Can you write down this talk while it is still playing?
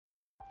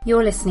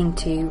You're listening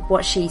to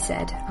What She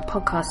Said, a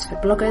podcast for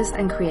bloggers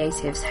and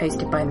creatives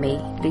hosted by me,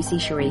 Lucy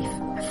Sharif,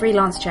 a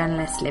freelance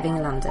journalist living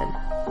in London.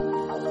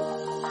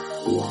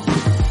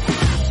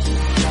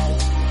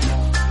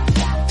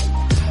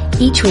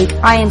 Each week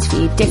I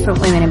interview different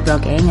women in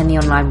blogging and the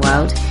online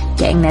world,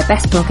 getting their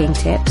best blogging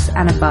tips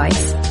and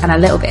advice, and a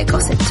little bit of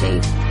gossip too.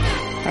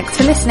 Thanks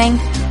for listening.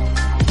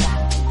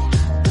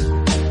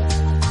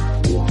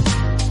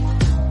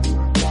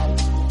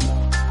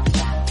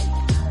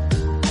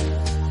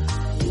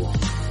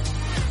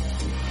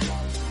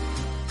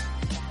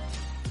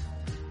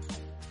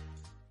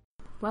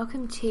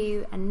 Welcome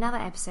to another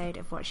episode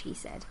of What She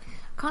Said.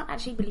 I can't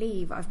actually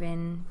believe I've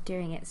been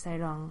doing it so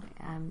long.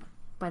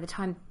 By the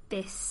time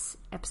this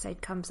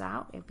episode comes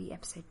out, it'll be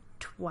episode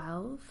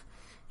 12,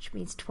 which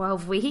means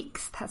 12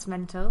 weeks. That's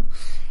mental.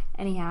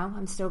 Anyhow,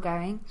 I'm still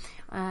going.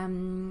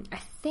 I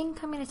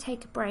think I'm going to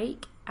take a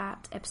break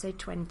at episode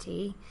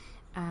 20.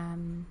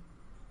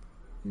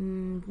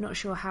 Not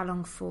sure how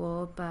long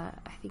for, but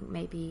I think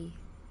maybe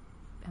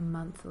a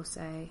month or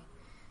so.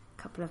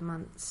 Couple of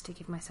months to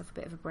give myself a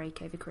bit of a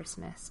break over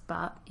Christmas,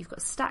 but you've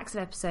got stacks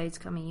of episodes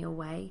coming your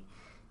way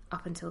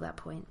up until that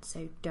point,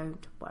 so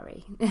don't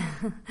worry.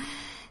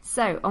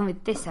 So on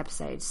with this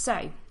episode.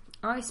 So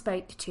I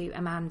spoke to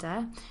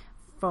Amanda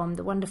from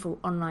The Wonderful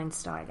Online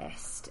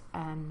Stylist.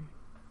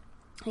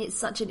 It's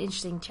such an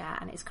interesting chat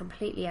and it's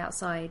completely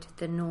outside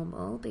the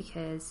normal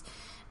because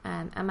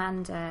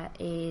Amanda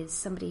is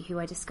somebody who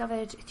I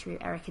discovered through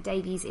Erica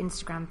Davies'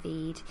 Instagram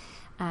feed.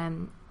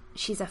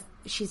 She's a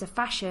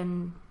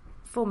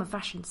former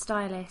fashion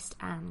stylist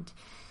and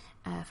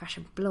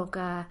fashion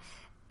blogger,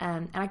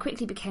 and I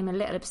quickly became a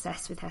little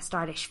obsessed with her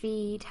stylish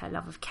feed, her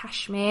love of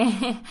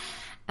cashmere,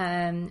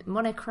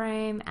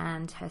 monochrome,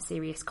 and her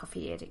serious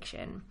coffee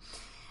addiction.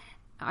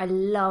 I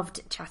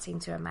loved chatting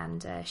to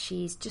Amanda.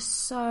 She's just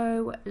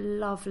so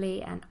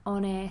lovely and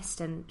honest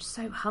and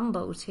so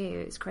humble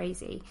too. It's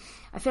crazy.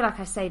 I feel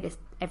like I say this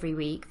every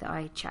week that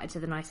I chat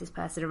to the nicest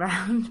person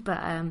around, but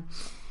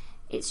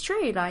it's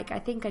true. Like, I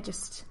think I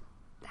just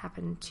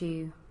happen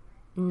to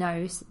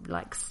know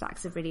like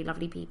stacks of really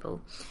lovely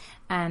people.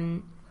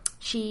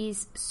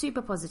 She's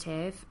super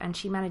positive and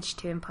she managed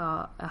to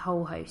impart a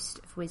whole host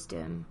of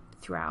wisdom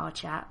throughout our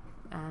chat,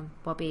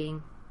 while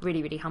being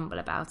really, really humble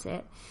about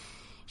it.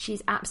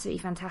 She's absolutely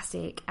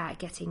fantastic at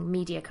getting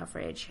media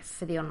coverage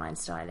for The Online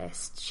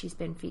Stylist. She's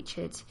been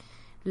featured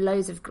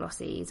loads of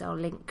glossies. I'll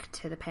link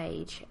to the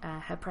page,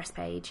 her press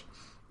page,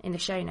 in the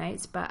show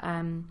notes, but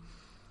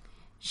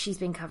she's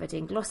been covered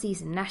in glossies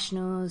and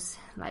nationals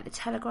like The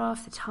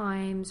Telegraph, The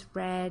Times,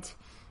 Red,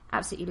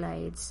 absolutely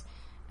loads.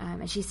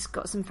 And she's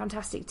got some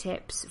fantastic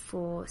tips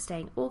for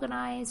staying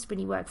organised when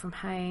you work from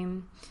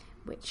home,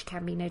 which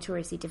can be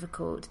notoriously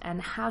difficult, and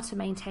how to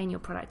maintain your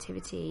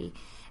productivity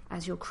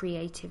as your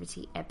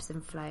creativity ebbs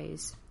and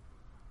flows.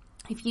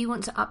 If you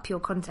want to up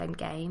your content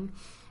game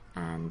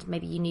and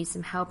maybe you need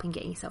some help in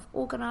getting yourself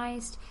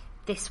organised,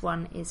 this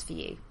one is for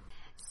you.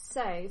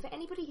 So, for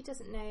anybody who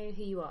doesn't know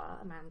who you are,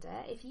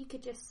 Amanda, if you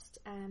could just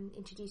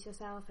introduce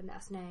yourself and let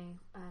us know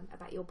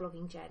about your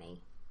blogging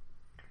journey.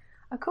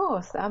 Of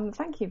course.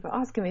 Thank you for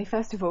asking me,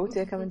 first of all,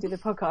 to come and do the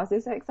podcast.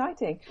 It's so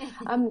exciting.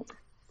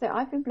 So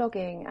I've been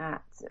blogging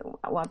at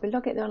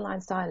The Online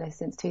Stylist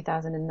since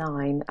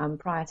 2009.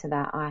 Prior to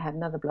that, I had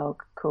another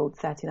blog called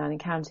 39 and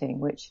Counting,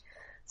 which,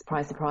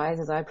 surprise, surprise,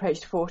 as I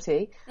approached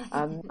 40,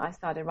 I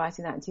started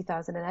writing that in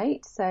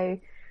 2008. So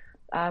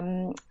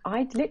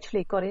I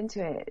literally got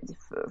into it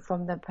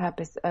from the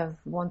purpose of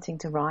wanting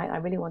to write. I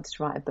really wanted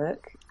to write a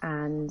book,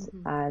 and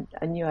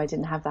I knew I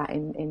didn't have that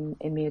in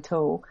me at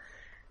all.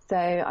 So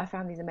I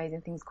found these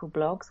amazing things called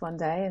blogs one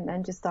day, and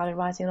then just started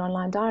writing an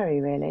online diary,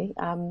 really.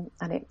 And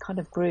it kind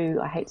of grew,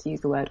 I hate to use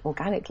the word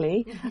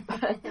organically,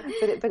 but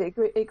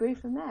it grew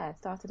from there. It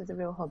started as a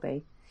real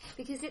hobby.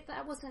 Because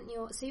that wasn't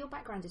your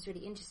background is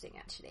really interesting,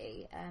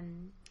 actually.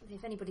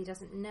 If anybody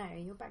doesn't know,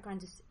 your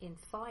background is in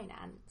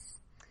finance.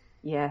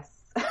 Yes.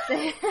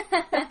 So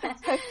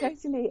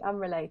totally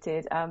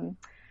unrelated.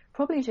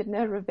 Probably should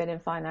never have been in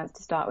finance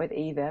to start with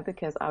either,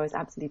 because I was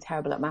absolutely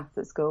terrible at maths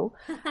at school.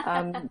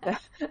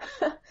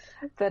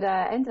 But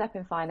ended up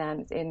in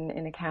finance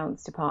in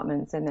accounts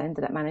departments and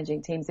ended up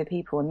managing teams of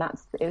people, and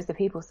it was the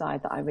people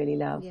side that I really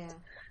loved. Yeah.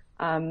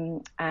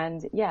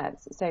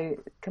 So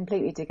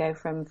completely to go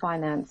from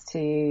finance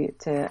to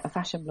a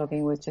fashion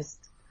blogging was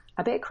just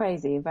a bit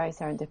crazy, very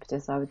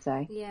serendipitous, I would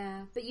say.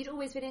 Yeah, but you'd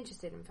always been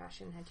interested in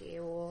fashion, had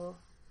you? Or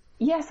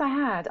yes, I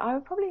had. I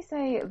would probably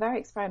say very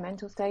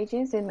experimental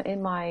stages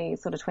in my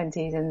sort of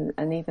 20s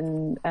and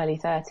even early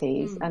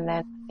 30s. And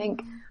then I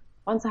think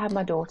once I had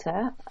my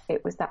daughter,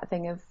 it was that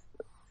thing of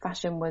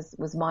fashion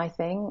was my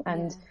thing,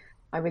 and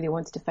I really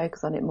wanted to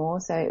focus on it more.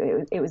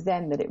 So it was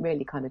then that it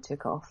really kind of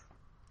took off.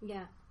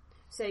 Yeah.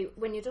 So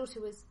when your daughter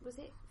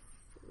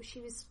she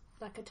was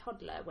like a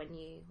toddler when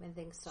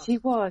things started? She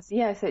was,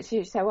 yeah. So she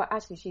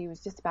was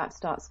just about to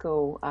start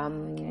school.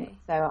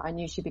 So I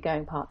knew she'd be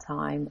going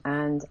part-time,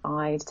 and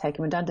I'd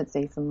taken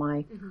redundancy from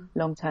my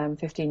long-term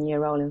 15-year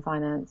role in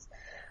finance.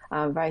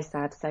 Very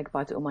sad to say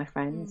goodbye to all my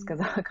friends because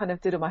I kind of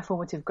did all my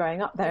formative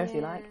growing up there, if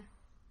you like.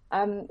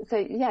 So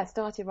yeah,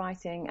 started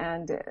writing,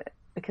 and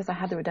because I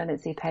had the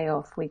redundancy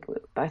payoff,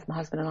 both my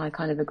husband and I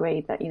kind of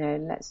agreed that,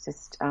 let's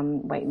just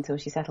wait until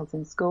she settles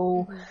in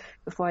school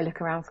before I look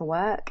around for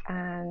work.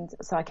 And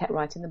so I kept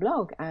writing the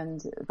blog,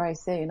 and very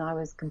soon I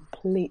was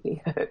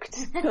completely hooked.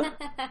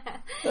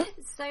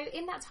 So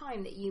in that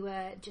time that you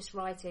were just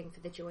writing for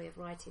the joy of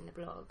writing the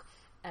blog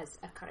as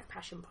a kind of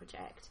passion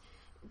project,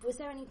 was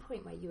there any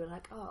point where you were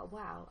like, oh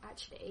wow,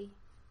 actually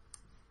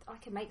I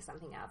can make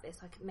something out of this,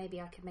 maybe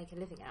I could make a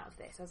living out of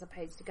this, as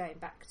opposed to going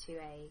back to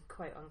a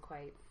quote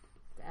unquote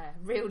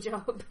real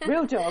job?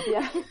 Real job,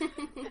 yeah.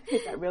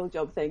 It's that real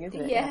job thing,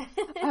 isn't it? Yeah.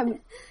 Do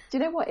you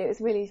know what? It was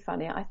really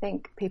funny. I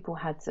think people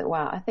had to,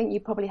 I think you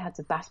probably had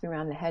to bash me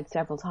around the head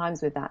several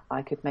times with that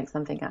I could make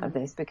something out of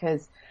this,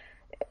 because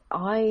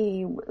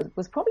I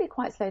was probably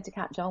quite slow to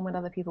catch on when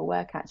other people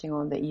were catching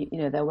on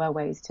that, there were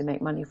ways to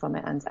make money from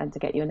it and to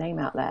get your name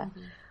out there.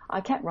 I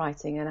kept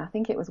writing, and I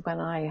think it was when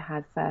I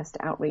had first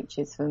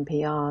outreaches from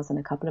PRs and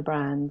a couple of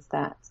brands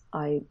that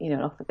they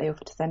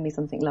offered to send me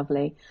something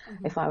lovely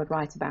if I would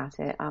write about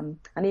it. And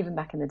even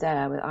back in the day,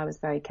 I was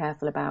very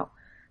careful about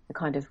the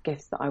kind of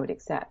gifts that I would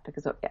accept,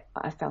 because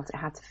I felt it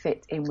had to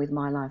fit in with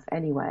my life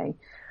anyway.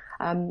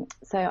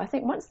 So I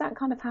think once that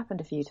kind of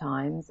happened a few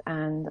times,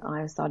 and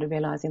I started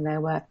realizing there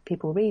were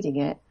people reading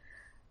it,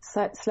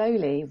 so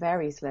slowly,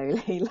 very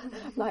slowly,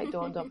 light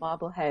dawned on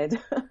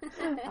Marblehead.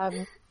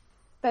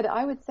 But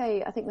I would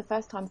say, I think the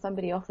first time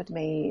somebody said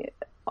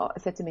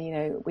to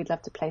me, we'd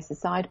love to place a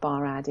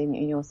sidebar ad in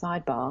your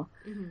sidebar,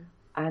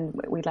 and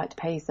we'd like to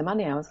pay you some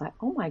money. I was like,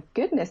 oh my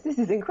goodness, this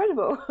is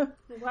incredible.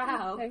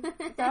 Wow.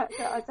 so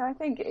I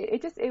think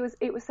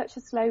it was such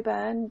a slow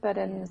burn, but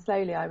then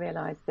slowly I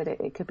realised that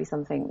it could be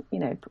something,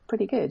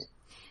 pretty good.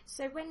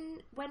 So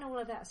when all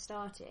of that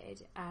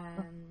started,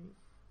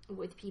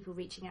 with people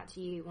reaching out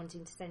to you,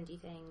 wanting to send you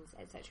things,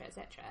 etc.,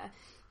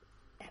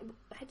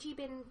 had you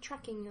been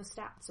tracking your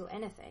stats or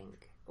anything?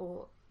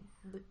 Or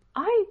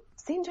I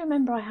seem to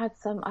remember I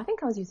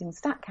think I was using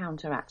Stat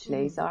Counter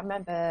actually. So I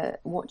remember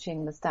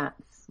watching the stats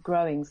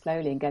growing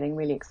slowly and getting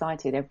really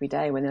excited every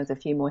day when there was a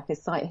few more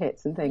site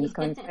hits and things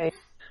coming through.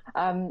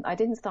 I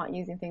didn't start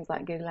using things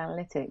like Google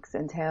Analytics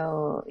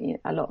until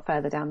a lot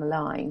further down the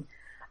line.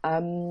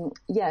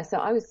 So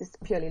I was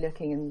just purely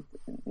looking and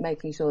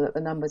making sure that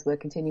the numbers were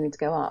continuing to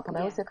go up. And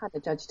I also kind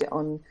of judged it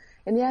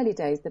in the early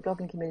days, the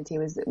blogging community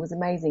was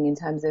amazing in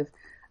terms of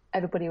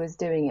everybody was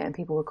doing it and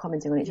people were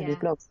commenting on each other's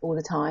blogs all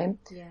the time.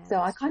 So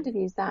I kind of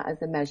used that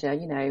as a measure,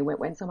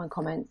 when someone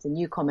comments and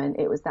you comment,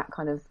 it was that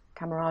kind of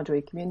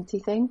camaraderie community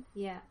thing.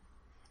 Yeah.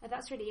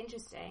 That's really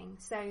interesting.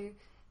 So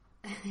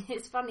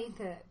it's funny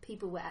that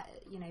people were,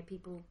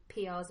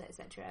 PRs,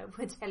 etc.,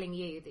 were telling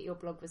you that your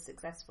blog was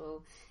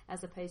successful,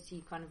 as opposed to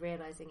you kind of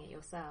realising it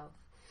yourself.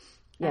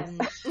 Yes.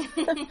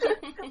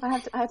 I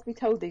have to be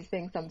told these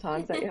things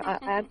sometimes.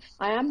 I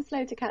am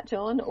slow to catch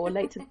on or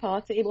late to the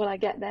party. When I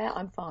get there,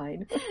 I'm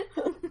fine.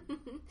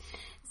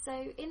 So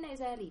in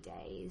those early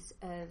days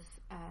of,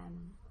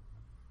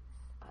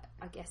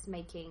 I guess,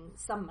 making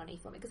some money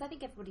from it, because I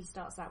think everybody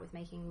starts out with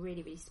making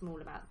really, really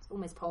small amounts,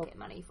 almost pocket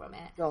money from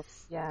it. Gosh,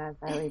 yeah,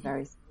 very,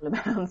 very small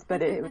amounts,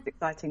 but it was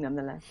exciting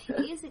nonetheless.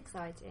 It is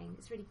exciting.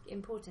 It's really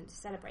important to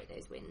celebrate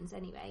those wins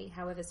anyway,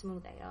 however small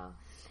they are.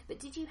 But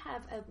did you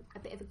have a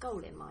bit of a goal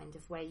in mind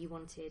of where you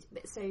wanted?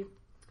 So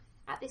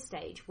at this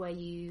stage, were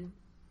you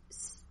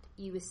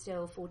were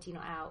still 40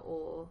 not out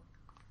or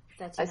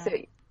 30 not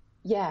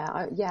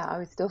out? I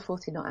was still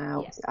 40 not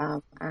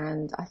out.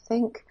 And I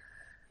think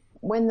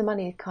when the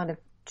money kind of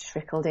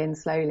trickled in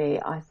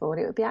slowly, I thought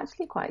it would be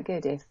actually quite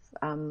good if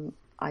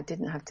I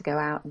didn't have to go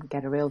out and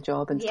get a real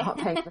job and start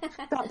paying for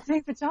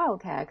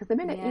childcare. Because the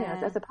minute,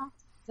 as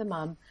a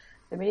mum,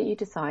 the minute you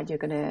decide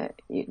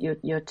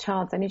your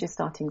child's only just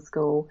starting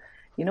school,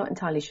 you're not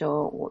entirely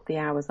sure what the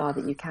hours are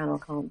that you can or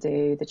can't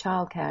do. The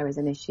childcare is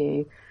an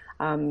issue.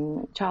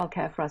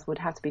 Childcare for us would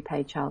have to be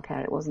paid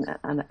childcare. It wasn't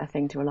a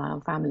thing to rely on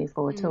family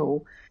for at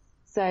all.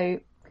 So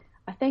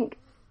I think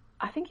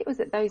it was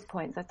at those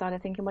points I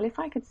started thinking, well, if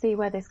I could see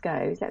where this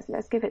goes,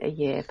 let's give it a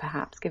year,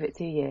 perhaps give it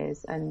 2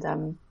 years,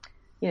 and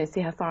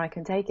see how far I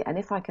can take it. And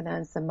if I can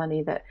earn some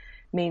money that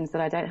means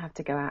that I don't have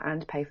to go out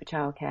and pay for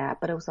childcare,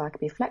 but also I can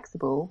be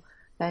flexible,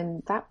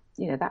 then that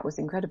was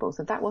incredible.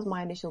 So that was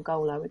my initial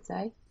goal, I would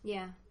say.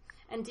 Yeah.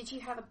 And did you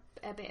have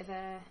a bit of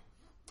a,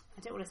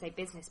 I don't want to say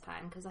business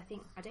plan, because I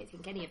don't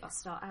think any of us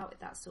start out with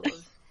that sort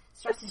of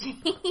strategy.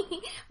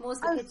 More's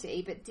the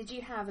pity. But did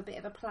you have a bit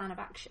of a plan of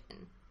action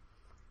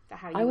for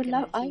how you were going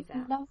to achieve that? I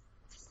would love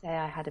to say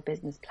I had a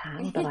business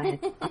plan, but I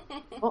did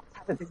not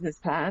have a business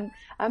plan.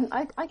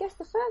 I guess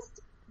the first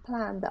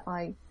plan that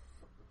I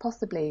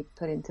possibly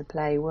put into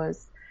play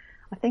was,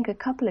 I think a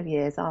couple of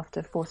years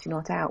after 40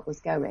 Not Out was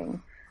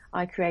going,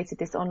 I created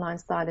this online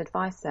style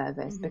advice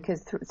service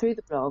because through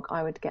the blog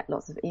I would get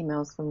lots of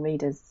emails from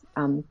readers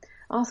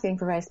asking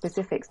for very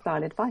specific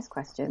style advice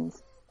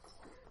questions.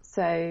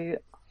 So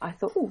I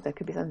thought, there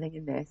could be something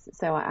in this.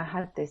 So I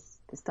had this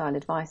style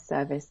advice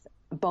service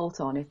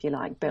bolt-on, if you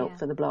like, built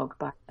for the blog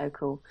by a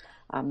local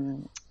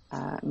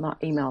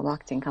email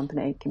marketing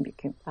company.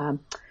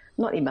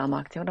 Not email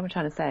marketing. What am I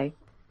trying to say?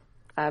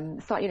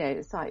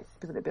 Sites,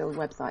 people that build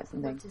websites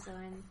and things. Web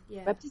design,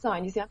 yeah. Web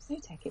design. You see, I'm so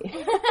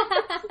techie.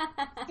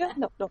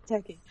 not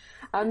techie.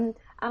 And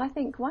I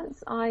think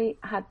once I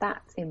had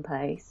that in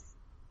place,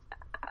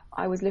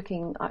 I was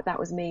that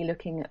was me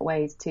looking at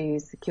ways to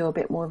secure a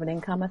bit more of an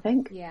income, I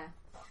think. Yeah.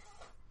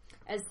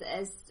 As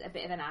a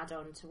bit of an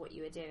add-on to what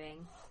you were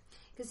doing.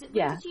 Because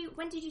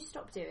when did you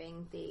stop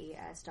doing the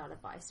style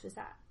advice? Was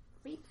that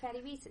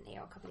fairly recently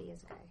or a couple of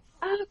years ago?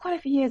 Quite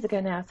a few years ago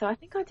now. So I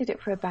think I did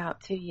it for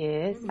about 2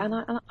 years, and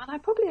I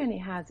probably only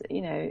had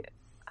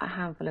a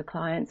handful of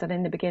clients. And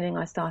in the beginning,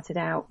 I started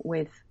out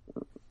with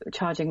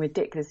charging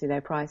ridiculously low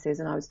prices,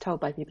 and I was told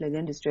by people in the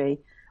industry,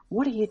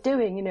 "What are you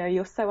doing?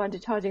 You're so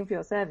undercharging for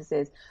your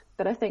services."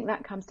 But I think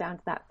that comes down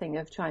to that thing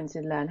of trying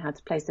to learn how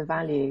to place a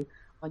value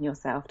on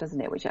yourself, doesn't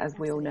it? Which, as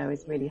we all know,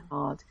 is really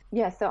hard.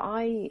 Yeah. So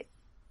I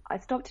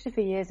stopped it a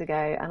few years ago,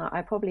 and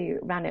I probably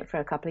ran it for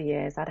a couple of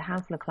years. I had a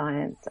handful of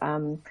clients,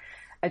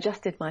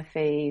 adjusted my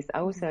fees. I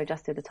also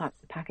adjusted the types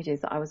of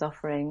packages that I was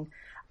offering.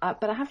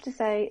 But I have to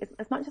say,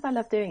 as much as I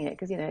love doing it,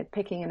 because,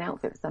 picking an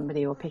outfit for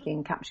somebody or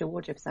picking capsule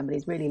wardrobe for somebody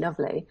is really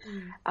lovely,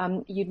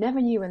 you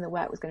never knew when the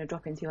work was going to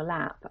drop into your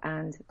lap.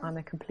 And I'm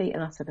a complete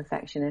and utter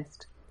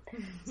perfectionist.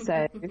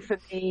 So for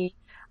me,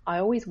 I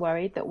always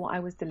worried that what I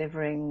was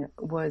delivering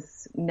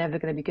was never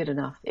going to be good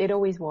enough. It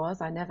always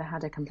was. I never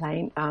had a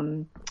complaint.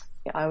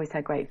 I always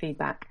had great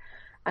feedback.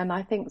 And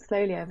I think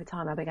slowly over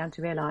time, I began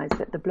to realise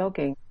that the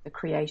blogging, the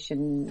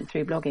creation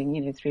through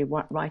blogging, through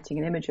writing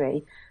and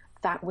imagery,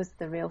 that was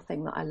the real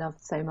thing that I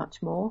loved so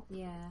much more.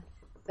 Yeah.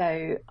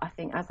 So I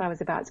think as I was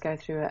about to go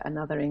through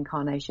another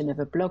incarnation of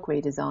a blog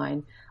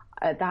redesign,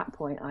 at that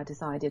point, I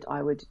decided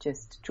I would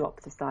just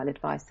drop the style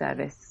advice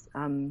service,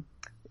 from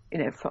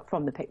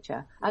the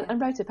picture, and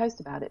wrote a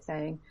post about it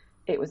saying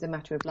it was a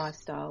matter of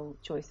lifestyle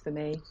choice for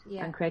me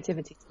and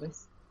creativity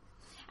choice.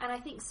 And I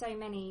think so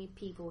many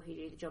people who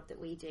do the job that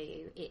we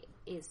do, it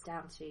is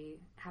down to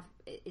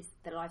it's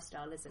the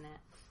lifestyle, isn't it?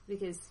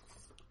 Because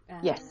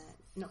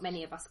not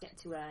many of us get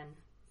to earn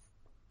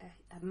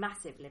a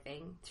massive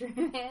living through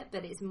it,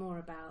 but it's more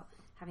about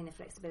having the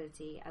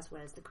flexibility as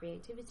well as the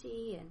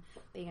creativity and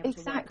being able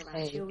to work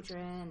around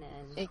children.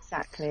 And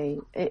exactly,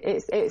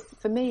 it's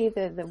for me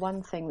the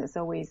one thing that's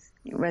always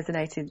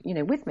resonated,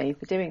 with me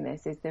for doing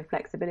this is the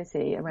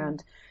flexibility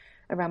around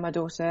my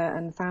daughter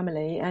and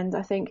family. And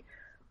I think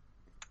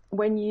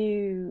when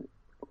you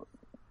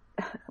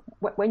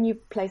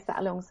place that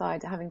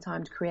alongside having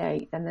time to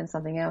create and then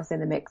something else in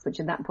the mix, which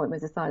at that point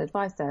was a style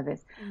advice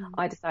service,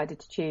 I decided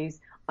to choose,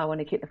 I want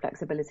to keep the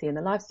flexibility and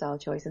the lifestyle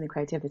choice and the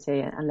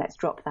creativity, and let's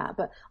drop that.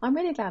 But I'm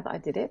really glad that I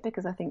did it,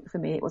 because I think for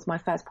me it was my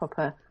first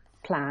proper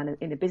plan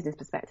in a business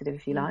perspective,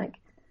 if you like.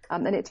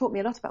 And it taught me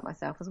a lot about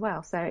myself as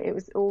well. So it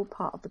was all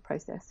part of the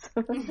process.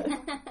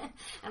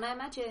 And I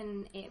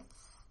imagine it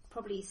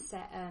probably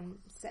set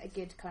a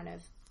good kind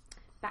of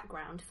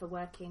background for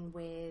working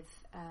with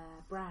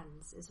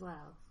brands as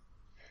well.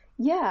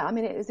 Yeah, I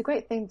mean, it was a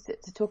great thing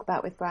to talk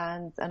about with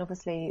brands, and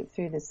obviously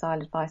through the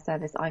style advice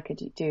service, I could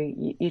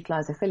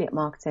utilize affiliate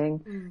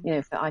marketing,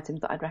 for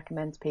items that I'd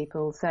recommend to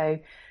people. So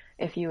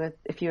if you're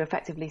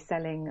effectively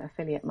selling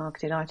affiliate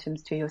marketed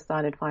items to your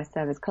style advice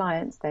service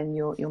clients, then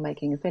you're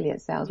making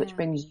affiliate sales, which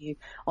brings you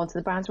onto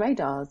the brand's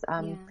radars.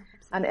 And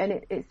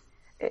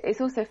it's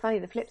also funny.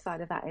 The flip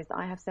side of that is that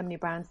I have so many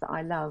brands that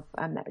I love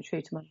and that are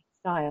true to my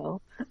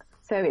style.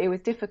 So it was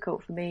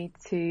difficult for me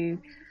to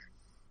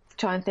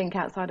try and think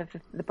outside of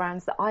the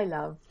brands that I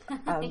love,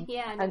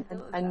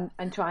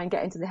 and try and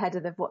get into the head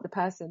of what the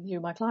person who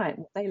my client,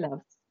 what they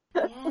loved.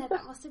 Yeah,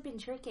 that must have been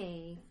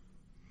tricky.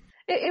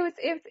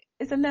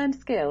 It's a learned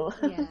skill.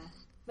 Yeah,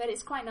 but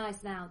it's quite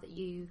nice now that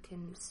you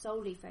can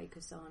solely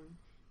focus on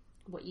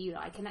what you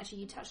like. And actually,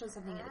 you touched on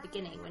something at the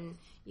beginning when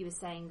you were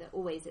saying that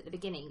always at the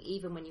beginning,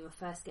 even when you were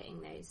first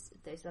getting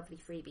those lovely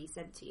freebies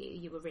sent to you,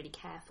 you were really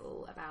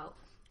careful about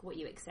what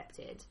you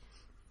accepted.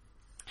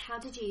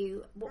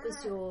 What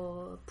was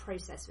your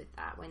process with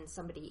that when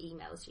somebody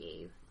emails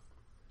you?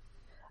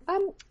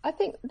 I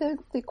think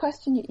the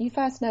question you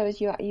first know is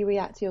you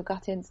react to your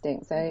gut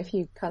instinct. So if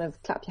you kind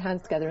of clap your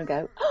hands together and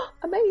go, "Oh,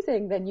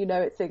 amazing," then you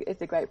know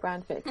it's a great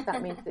brand fit.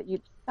 That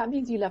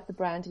means you love the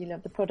brand and you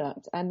love the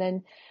product. And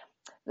then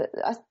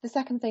the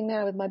second thing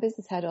now with my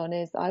business head on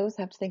is I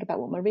also have to think about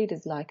what my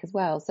readers like as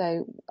well.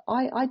 So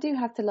I do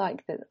have to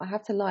like that. I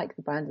have to like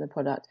the brand and the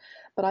product.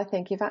 But I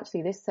think if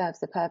actually this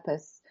serves a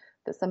purpose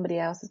that somebody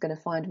else is going to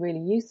find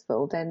really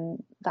useful,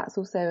 then that's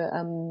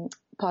also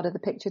part of the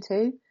picture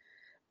too.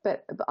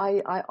 But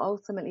I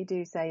ultimately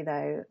do say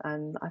though,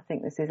 and I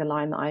think this is a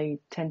line that I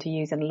tend to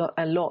use in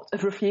a lot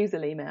of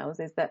refusal emails,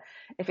 is that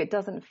if it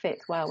doesn't fit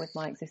well with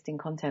my existing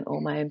content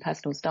or my own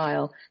personal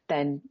style,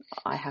 then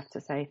I have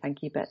to say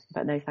thank you, but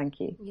no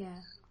thank you. Yeah.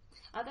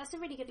 That's a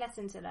really good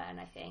lesson to learn,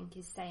 I think,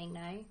 is saying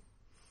no.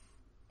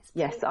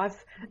 Yes, it's hard.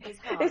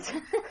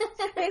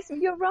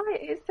 You're right.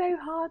 It's so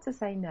hard to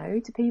say no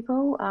to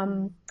people.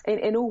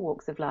 in all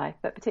walks of life,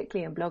 but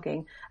particularly in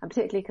blogging, and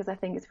particularly because I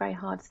think it's very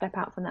hard to step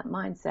out from that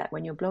mindset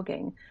when you're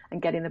blogging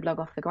and getting the blog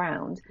off the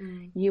ground.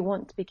 You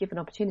want to be given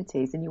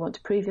opportunities and you want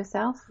to prove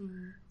yourself.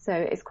 So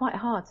it's quite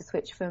hard to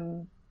switch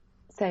from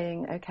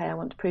saying, okay, I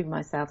want to prove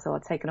myself, so I'll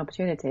take an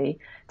opportunity,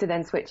 to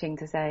then switching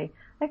to say,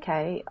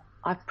 okay,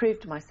 I've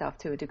proved myself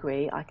to a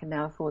degree, I can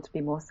now afford to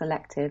be more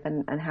selective,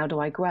 and how do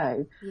I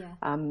grow?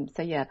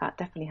 So yeah, that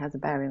definitely has a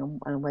bearing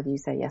on whether you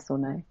say yes or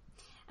no.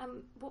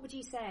 What would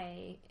you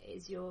say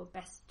is your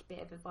best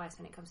bit of advice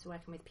when it comes to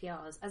working with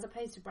PRs as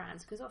opposed to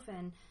brands? Because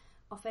often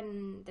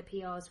the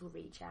PRs will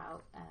reach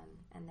out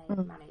and they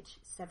manage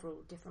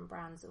several different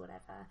brands or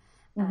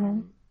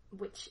whatever,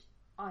 which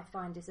I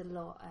find is a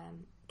lot.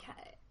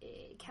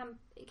 It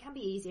can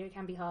be easier, it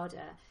can be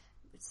harder.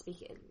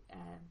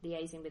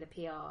 Liaising with a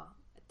PR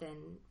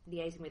than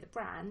liaising with a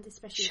brand,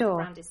 especially if the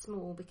brand is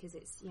small, because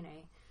it's,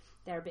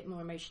 they're a bit more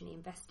emotionally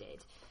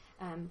invested.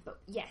 But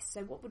yes,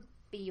 so what would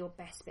be your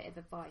best bit of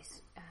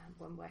advice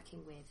when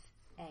working with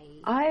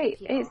a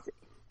PR? It's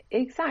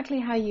exactly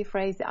how you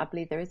phrase it. I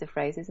believe there is a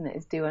phrase, isn't it?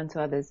 It's do unto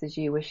others as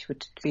you wish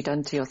would be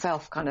done to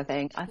yourself, kind of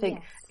thing. I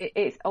think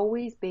it's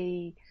always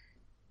be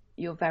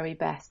your very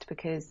best,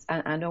 because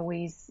and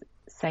always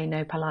say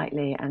no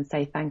politely and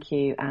say thank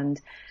you and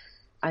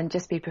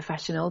just be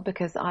professional,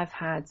 because I've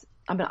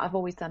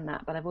always done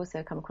that, but I've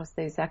also come across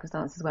those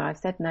circumstances where I've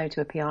said no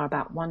to a PR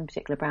about one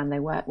particular brand they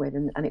work with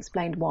and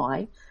explained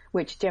why,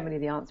 which generally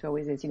the answer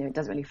always is, it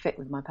doesn't really fit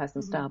with my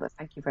personal style, but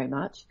thank you very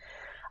much.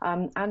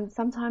 And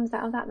sometimes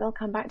out of that they'll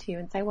come back to you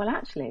and say, well,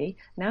 actually,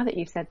 now that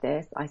you've said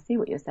this, I see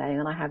what you're saying,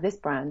 and I have this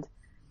brand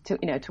to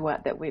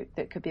work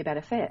that could be a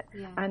better fit.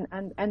 And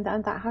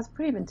that has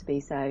proven to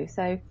be so.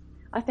 So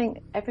I think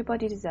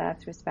everybody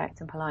deserves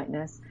respect and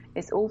politeness.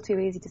 It's all too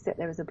easy to sit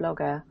there as a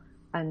blogger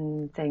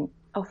and think,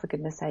 oh, for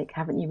goodness sake,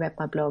 haven't you read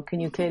my blog?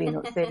 Can you clearly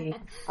not see?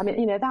 I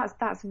mean,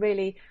 that's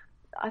really,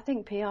 I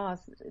think PRs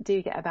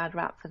do get a bad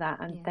rap for that,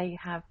 and they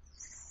have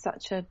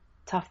such a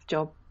tough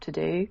job to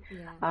do.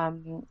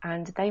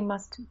 And they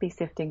must be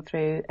sifting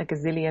through a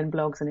gazillion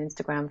blogs and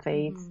Instagram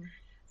feeds.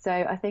 So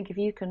I think if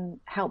you can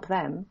help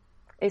them,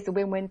 it's a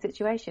win-win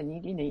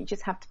situation. You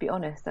just have to be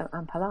honest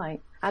and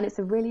polite, and it's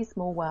a really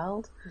small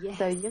world.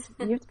 So you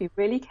have to be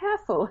really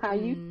careful how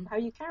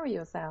you carry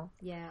yourself.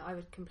 Yeah, I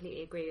would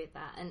completely agree with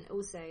that. And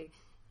also,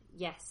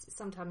 yes,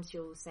 sometimes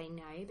you'll say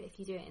no, but if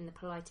you do it in the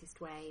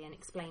politest way and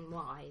explain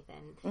why,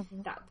 then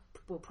that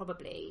will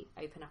probably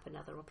open up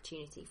another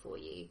opportunity for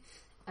you.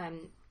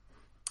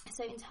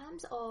 So in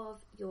terms of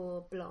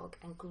your blog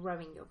and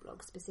growing your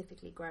blog,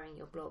 specifically growing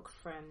your blog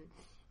from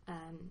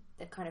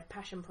the kind of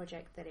passion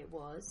project that it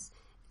was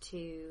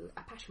to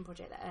a passion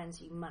project that earns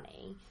you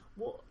money,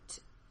 what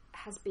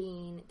has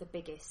been the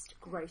biggest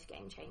growth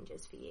game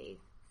changers for you?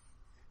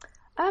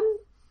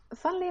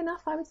 Funnily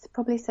enough, I would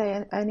probably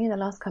say only in the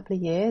last couple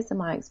of years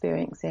am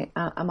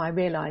I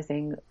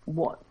realising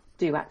what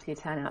do actually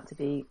turn out to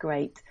be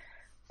great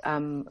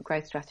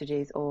growth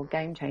strategies or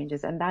game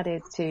changers, and that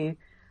is to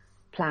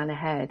plan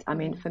ahead. I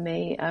mean, for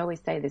me, I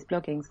always say this,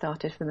 blogging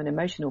started from an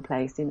emotional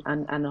place and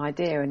an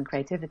idea and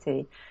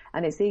creativity,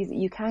 and it's easy.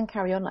 You can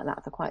carry on like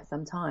that for quite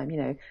some time,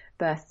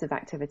 bursts of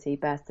activity,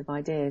 bursts of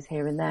ideas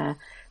here and there.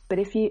 But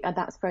and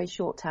that's very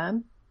short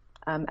term.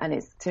 And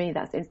it's, to me,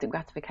 that's instant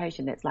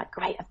gratification. It's like,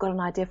 great, I've got an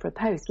idea for a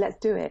post, let's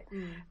do it.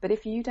 But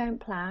if you don't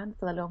plan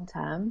for the long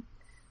term,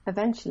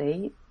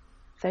 eventually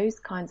those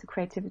kinds of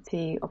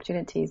creativity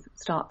opportunities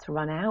start to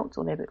run out,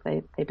 or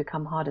they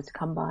become harder to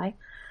come by.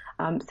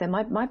 So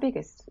my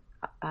biggest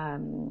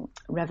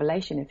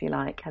revelation, if you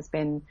like, has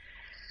been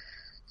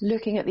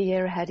looking at the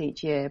year ahead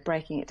each year,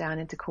 breaking it down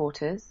into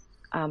quarters,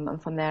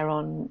 and from there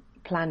on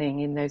planning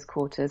in those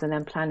quarters, and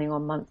then planning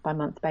on month by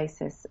month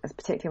basis, as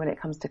particularly when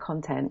it comes to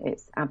content,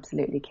 it's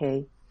absolutely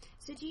key.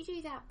 So do you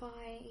do that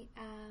by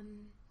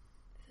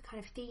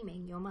kind of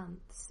theming your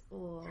months,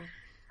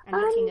 and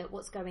looking at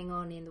what's going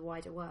on in the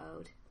wider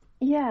world?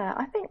 Yeah,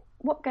 I think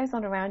what goes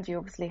on around you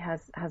obviously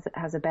has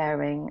a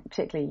bearing,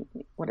 particularly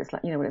what it's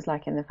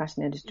like in the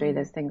fashion industry.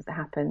 There's things that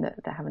happen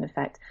that have an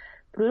effect,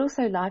 but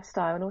also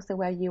lifestyle, and also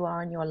where you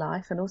are in your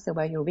life, and also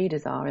where your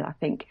readers are, and I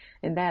think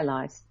in their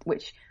lives,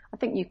 which I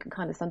think you can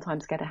kind of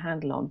sometimes get a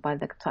handle on by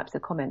the types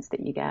of comments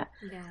that you get,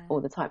 or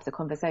the types of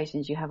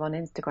conversations you have on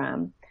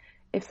Instagram.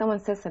 If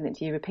someone says something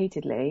to you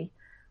repeatedly,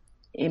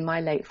 in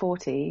my late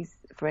 40s,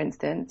 for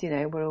instance,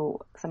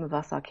 some of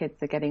us, our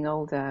kids are getting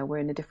older, we're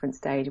in a different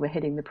stage, we're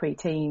hitting the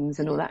pre-teens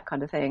and all that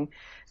kind of thing.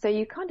 So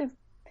you kind of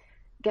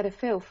get a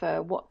feel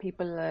for what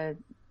people are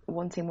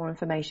wanting more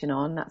information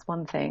on. That's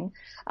one thing.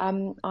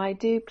 I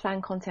do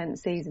plan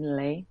content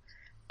seasonally,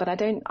 but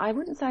I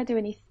wouldn't say I do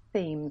any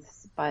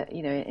themes, but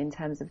in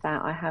terms of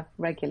that, I have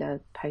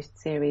regular post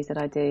series that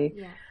I do.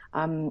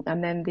 And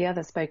then the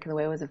other spoke of the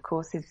wheel, of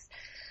course, is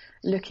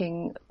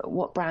looking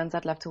what brands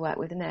I'd love to work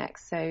with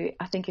next. So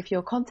I think if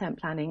you're content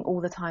planning all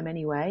the time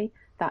anyway,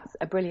 that's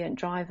a brilliant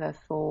driver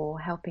for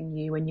helping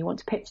you when you want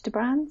to pitch to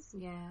brands.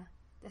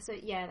 That's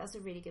a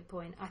really good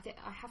point. I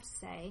have to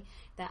say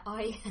that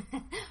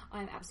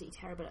I'm absolutely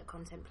terrible at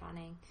content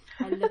planning.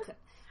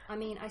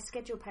 I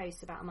schedule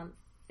posts about a month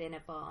in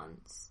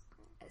advance.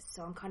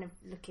 So I'm kind of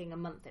looking a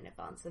month in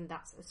advance, and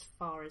that's as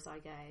far as I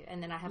go.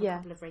 And then I have a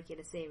couple of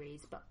regular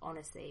series, but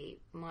honestly,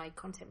 my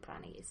content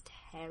planning is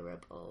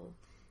terrible.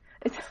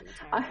 Absolutely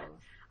terrible.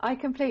 I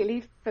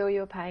completely feel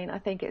your pain. I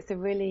think it's a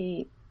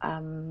really, I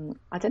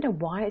don't know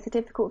why it's a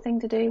difficult thing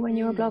to do when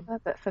you're a blogger,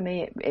 but for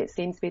me, it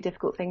seems to be a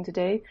difficult thing to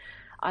do.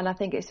 And I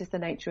think it's just the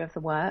nature of the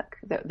work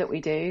that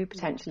we do,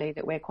 potentially,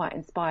 that we're quite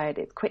inspired.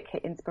 It's quick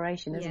hit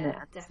inspiration, isn't it?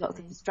 Definitely. There's lots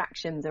of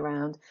distractions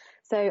around.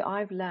 So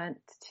I've learnt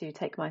to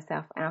take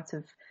myself out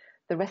of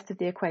the rest of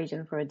the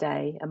equation for a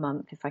day, a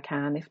month, if I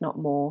can, if not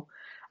more,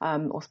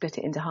 or split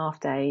it into half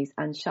days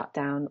and shut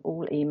down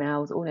all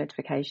emails, all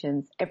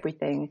notifications,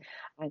 everything,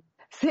 and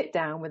sit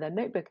down with a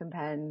notebook and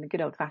pen,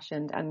 good old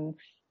fashioned, and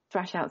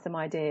thrash out some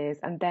ideas.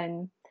 And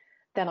then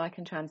I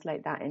can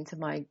translate that into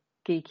my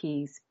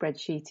geeky,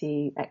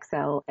 spreadsheety,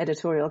 Excel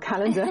editorial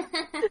calendar.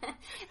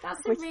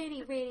 That's a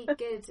really, really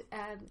good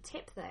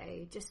tip,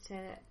 though, just to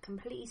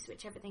completely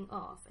switch everything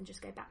off and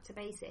just go back to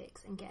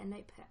basics and get a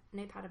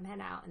notepad and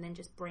pen out and then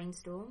just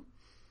brainstorm.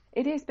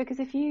 It is, because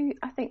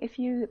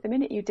the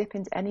minute you dip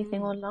into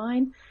anything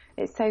online,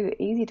 it's so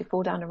easy to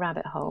fall down a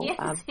rabbit hole.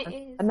 Yes, it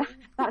is. And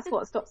that's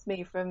what stops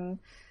me from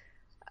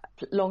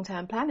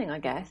long-term planning, I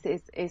guess,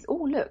 is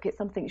oh, look, it's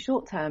something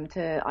short-term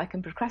I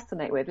can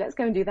procrastinate with. Let's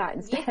go and do that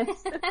instead.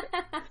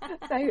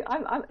 So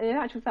I'm in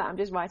actual fact, I'm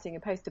just writing a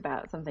post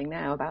about something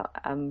now about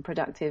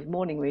productive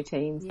morning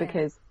routines,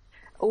 because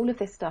all of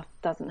this stuff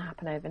doesn't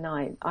happen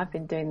overnight. I've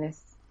been doing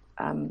this,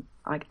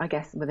 I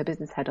guess, with a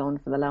business head on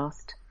for the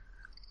last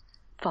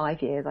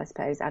 5 years, I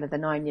suppose, out of the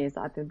 9 years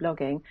that I've been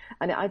blogging.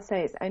 And I'd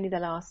say it's only the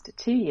last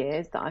 2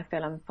 years that I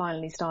feel I'm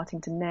finally starting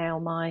to nail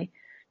my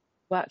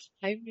work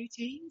from home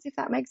routines, if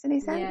that makes any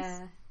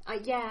sense.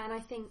 And I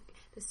think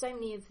there's so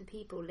many of the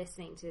people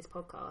listening to this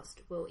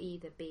podcast will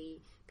either be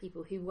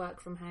people who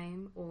work from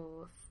home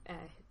or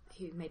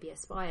who maybe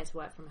aspire to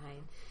work from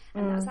home.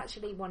 And that's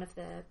actually one of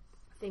the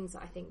things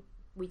that I think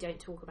we don't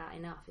talk about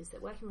enough, is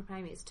that working from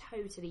home is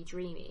totally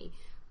dreamy,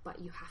 but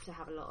you have to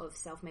have a lot of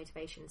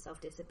self-motivation,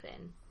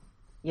 self-discipline.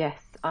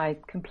 Yes, I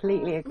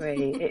completely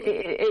agree.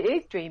 It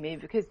is dreamy,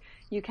 because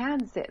you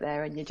can sit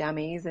there in your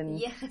jammies and,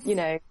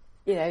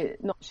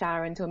 not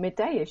shower until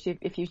midday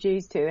if you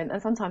choose to. And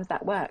sometimes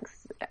that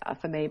works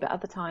for me, but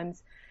other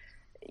times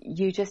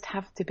you just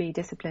have to be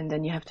disciplined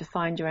and you have to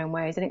find your own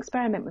ways and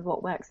experiment with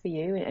what works for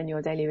you and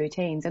your daily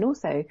routines, and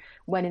also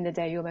when in the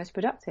day you're most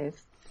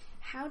productive.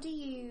 How do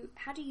you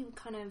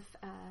kind of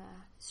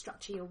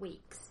structure your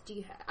weeks?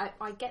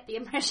 I get the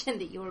impression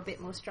that you're a bit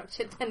more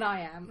structured than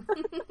I am.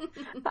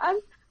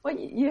 Well,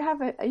 you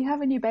have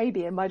a new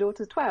baby, and my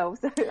daughter's 12,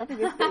 so I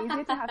think it's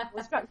easier to have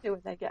more structure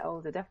when they get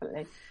older,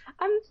 definitely.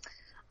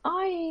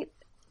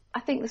 I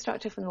think the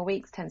structure from the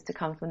weeks tends to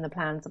come from the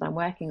plans that I'm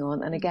working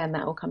on, and again,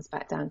 that all comes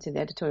back down to the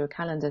editorial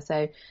calendar.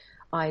 So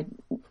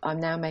I'm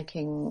now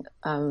making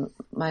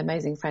my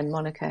amazing friend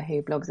Monica,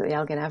 who blogs at the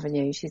Elgin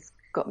Avenue, she's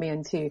got me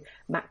into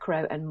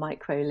macro and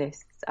micro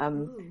lists.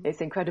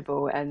 It's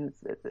incredible, and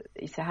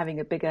so having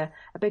a bigger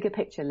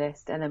picture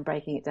list and then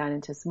breaking it down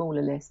into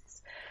smaller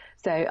lists.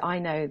 So I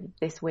know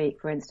this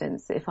week, for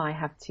instance, if I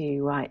have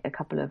to write a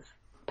couple of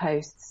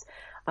posts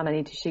and I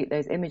need to shoot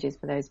those images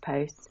for those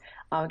posts,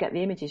 I'll get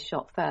the images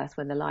shot first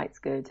when the light's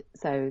good.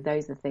 So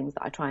those are the things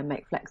that I try and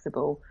make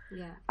flexible.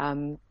 Yeah.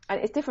 And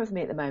it's different for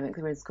me at the moment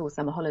because we're in school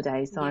summer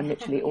holidays, so I'm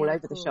literally all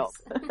over the shop.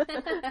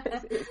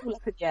 It's all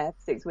up in the air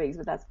for 6 weeks,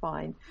 but that's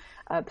fine.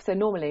 So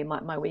normally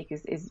my week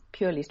is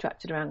purely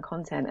structured around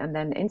content, and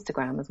then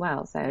Instagram as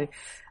well. So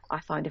I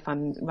find if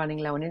I'm running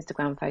low on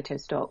Instagram photo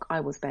stock, I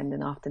will spend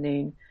an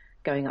afternoon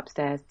going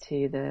upstairs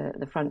to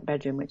the front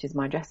bedroom, which is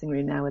my dressing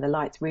room now, where the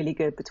light's really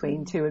good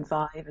between 2 and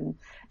 5, and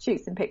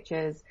shoot some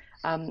pictures.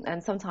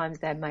 And sometimes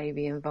there may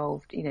be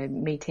involved,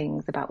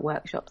 meetings about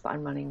workshops that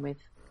I'm running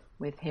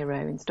with Hero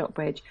in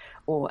Stockbridge,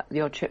 or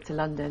the odd trip to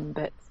London.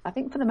 But I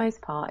think for the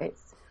most part,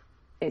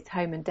 it's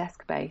home and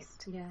desk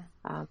based. Yeah.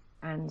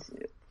 And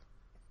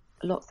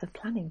lots of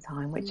planning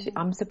time, which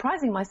I'm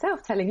surprising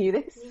myself telling you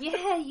this.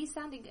 Yeah, you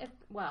sounding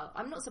well.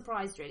 I'm not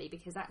surprised really,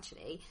 because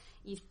actually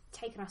you've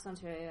taken us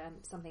onto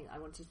something I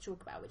wanted to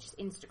talk about, which is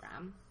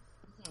Instagram.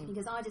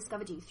 Because I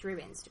discovered you through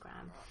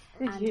Instagram,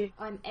 and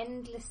I'm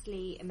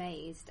endlessly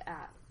amazed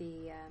at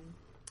the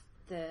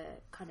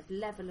kind of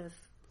level of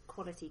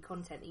quality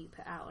content that you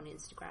put out on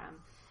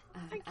Instagram,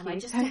 and I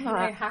just don't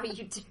know how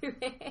you do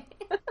it.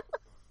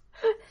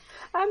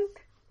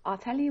 I'll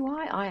tell you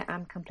why. I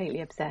am completely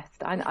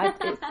obsessed.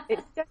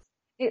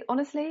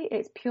 Honestly,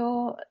 it's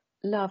pure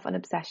love and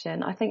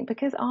obsession. I think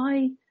because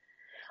I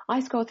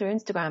scroll through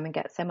Instagram and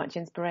get so much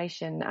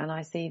inspiration, and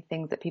I see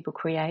things that people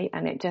create,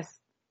 and it just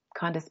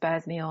kind of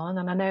spurs me on.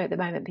 And I know at the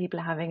moment people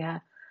are having a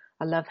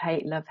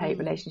love-hate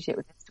relationship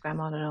with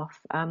Instagram on and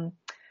off.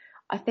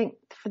 I think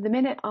for the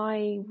minute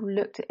I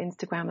looked at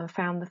Instagram and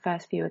found the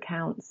first few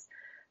accounts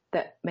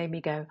that made me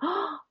go,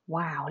 oh,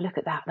 wow, look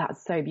at that.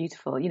 That's so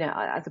beautiful.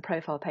 As a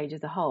profile page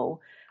as a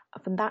whole,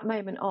 from that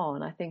moment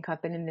on, I think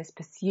I've been in this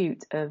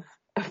pursuit of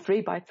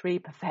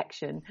 3x3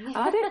 perfection.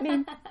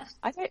 And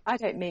I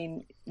don't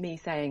mean me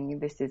saying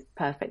this is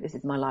perfect, this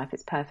is my life,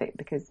 it's perfect,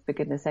 because for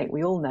goodness sake,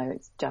 we all know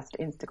it's just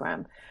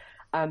Instagram.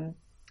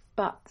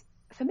 But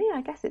for me,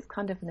 I guess it's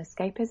kind of an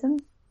escapism,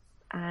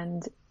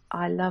 and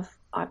I'm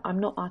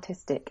not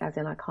artistic, as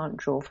in I can't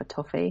draw for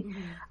toffee.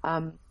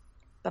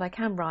 But I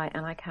can write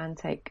and I can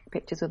take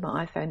pictures with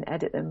my iPhone and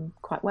edit them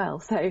quite well.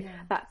 So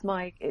that's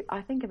I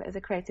think of it as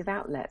a creative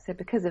outlet. So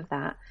because of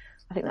that,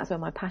 I think that's where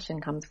my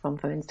passion comes from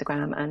for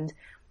Instagram. And,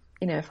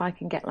 you know, if I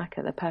can get like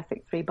the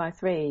perfect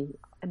 3x3,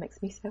 it makes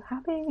me so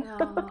happy.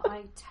 Oh,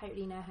 I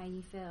totally know how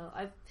you feel.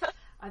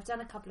 I've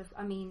done a couple of,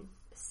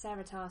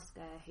 Sarah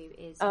Tasker, who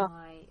is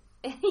my,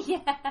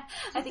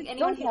 I think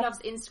anyone who loves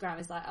Instagram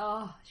is like,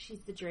 oh,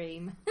 she's the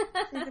dream.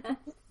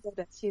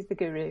 She's the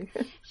guru.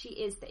 She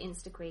is the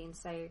Insta queen.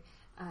 So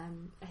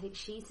I think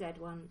she said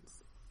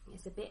once,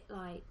 it's a bit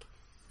like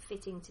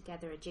fitting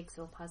together a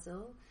jigsaw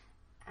puzzle,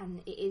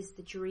 and it is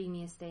the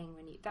dreamiest thing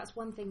that's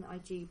one thing that I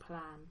do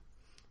plan,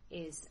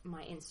 is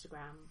my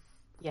Instagram.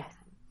 Yes.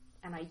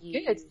 And I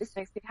use... Good, this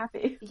makes me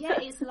happy. Yeah,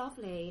 it's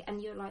lovely. And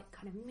you're like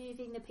kind of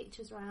moving the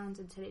pictures around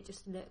until it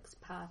just looks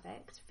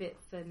perfect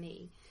for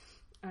me.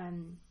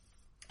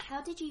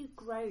 How did you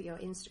grow your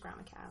Instagram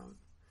account?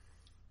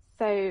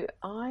 So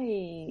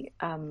I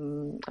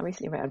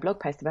recently wrote a blog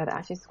post about it.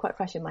 Actually, it's quite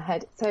fresh in my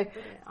head. So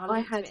I'll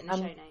link to it in the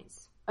show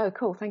notes. Oh,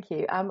 cool. Thank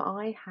you.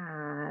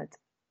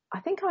 I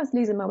think I was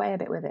losing my way a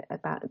bit with it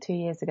about 2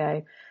 years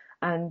ago.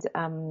 And,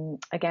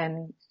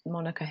 again,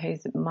 Monica,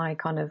 who's my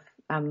kind of,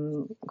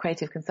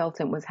 creative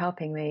consultant, was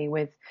helping me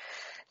with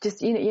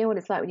just, you know what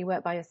it's like when you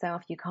work by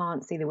yourself, you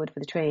can't see the wood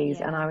for the trees.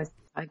 Yeah. And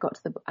I got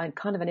to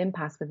kind of an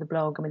impasse with the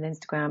blog and with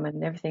Instagram,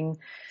 and everything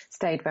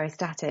stayed very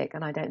static.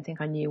 And I don't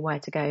think I knew where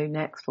to go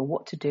next or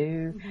what to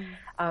do.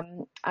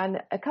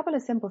 And a couple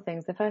of simple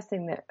things. The first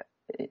thing that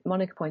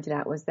Monica pointed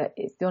out was that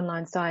it's the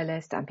online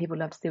stylist and people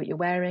love to see what you're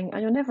wearing,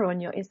 and you're never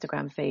on your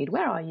Instagram feed.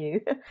 Where are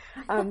you?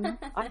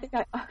 I think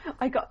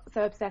I got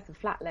so obsessed with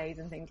flat lays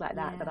and things like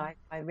that that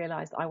I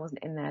realised I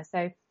wasn't in there.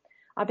 So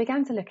I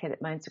began to look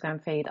at my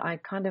Instagram feed. I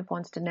kind of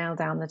wanted to nail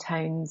down the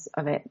tones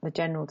of it, the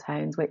general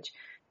tones, which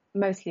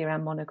mostly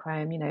around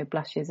monochrome, you know,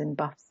 blushes and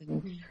buffs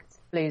and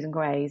blues and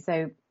greys.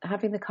 So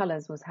having the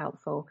colours was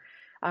helpful.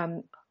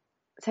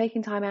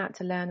 Taking time out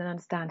to learn and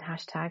understand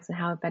hashtags and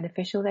how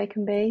beneficial they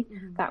can be.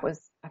 That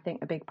was, I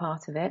think, a big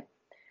part of it.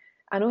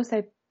 And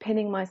also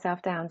pinning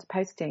myself down to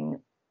posting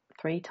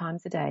 3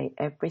 times a day,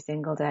 every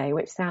single day,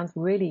 which sounds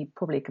really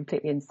probably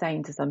completely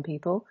insane to some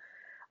people.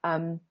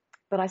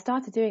 But I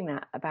started doing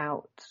that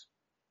about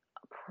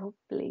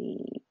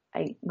probably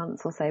 8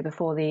 months or so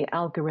before the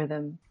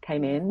algorithm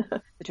came in,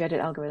 the dreaded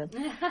algorithm.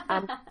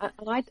 And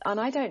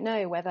I don't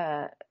know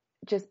whether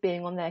just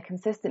being on there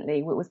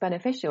consistently was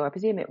beneficial. I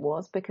presume it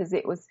was, because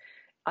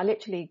I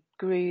literally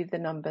grew the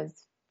numbers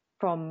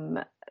from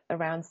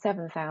around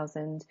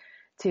 7,000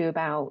 to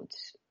about,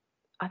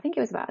 I think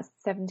it was about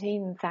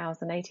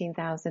 17,000,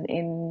 18,000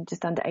 in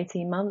just under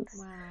 18 months.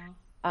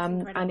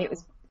 Wow. And it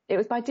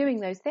was by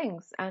doing those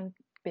things and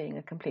being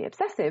a complete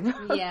obsessive.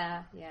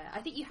 Yeah. I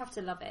think you have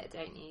to love it,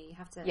 don't you? You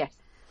have to. Yes.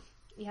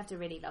 You have to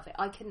really love it.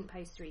 I couldn't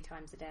post 3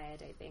 times a day. I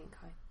don't think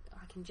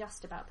I can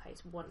just about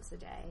post once a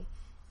day.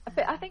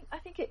 But I think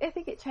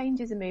it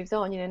changes and moves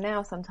on. You know,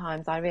 now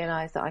sometimes I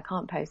realise that I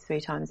can't post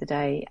 3 times a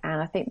day,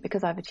 and I think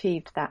because I've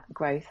achieved that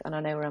growth and I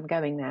know where I'm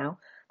going now,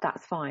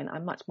 that's fine.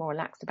 I'm much more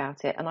relaxed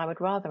about it, and I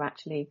would rather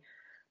actually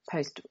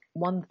post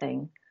one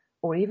thing,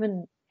 or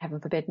even, heaven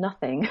forbid,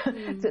 nothing,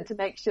 to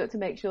make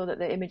sure that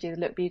the images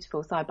look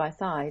beautiful side by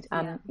side.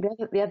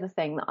 The other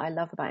thing that I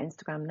love about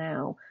Instagram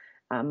now,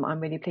 I'm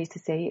really pleased to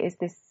see, is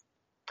this,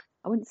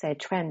 I wouldn't say a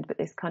trend, but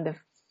this kind of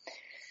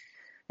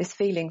this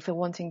feeling for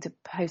wanting to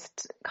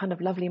post kind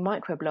of lovely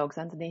microblogs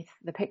underneath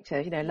the picture,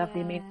 you know,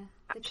 lovely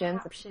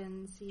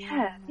captions.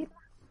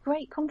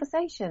 Great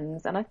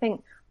conversations. And I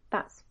think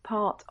that's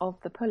part of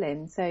the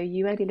pull-in. So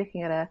you may be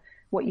looking at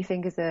what you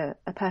think is a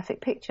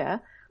perfect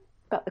picture,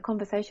 but the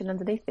conversation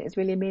underneath it is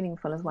really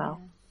meaningful as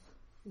well.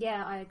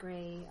 Yeah, I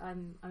agree.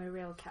 I'm a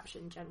real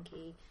caption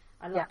junkie.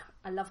 I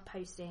love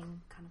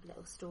posting kind of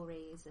little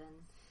stories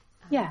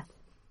and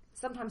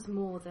sometimes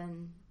more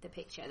than the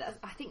picture.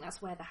 I think that's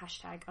where the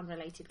hashtag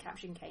unrelated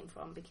caption came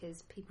from,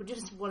 because people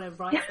just want to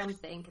write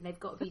something and they've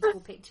got a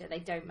beautiful picture they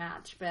don't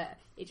match, but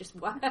it just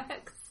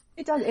works.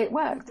 It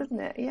works, doesn't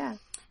it? Yeah.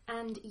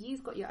 And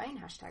you've got your own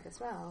hashtag as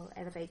well,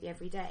 Elevate the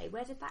Everyday.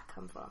 Where did that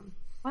come from?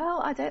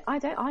 Well, I don't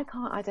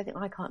think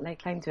I can't lay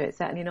claim to it.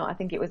 Certainly not. I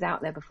think it was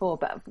out there before,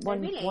 but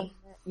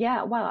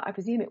well, I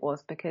presume it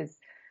was, because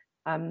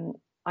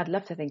I'd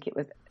love to think it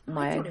was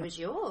my own. I thought it was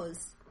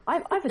yours.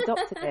 I've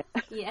adopted it.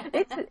 Yeah.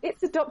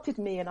 It's adopted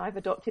me, and I've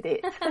adopted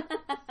it.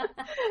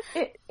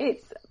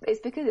 It's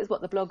because it's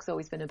what the blog's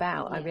always been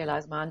about. Yeah. I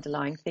realise my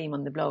underlying theme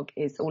on the blog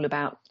is all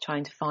about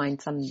trying to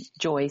find some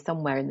joy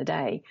somewhere in the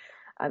day,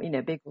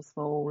 big or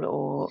small,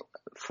 or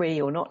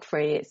free or not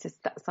free. It's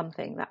just that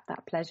something,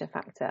 that pleasure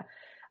factor.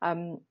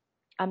 And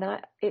then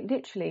it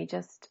literally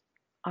just,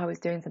 I was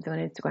doing something on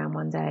Instagram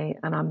one day,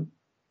 and I'm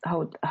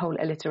whole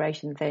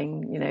alliteration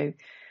thing,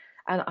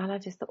 and I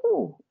just thought,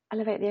 oh,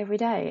 Elevate the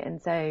Everyday.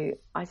 And so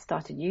I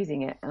started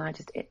using it, and I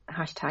just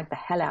hashtag the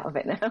hell out of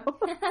it now.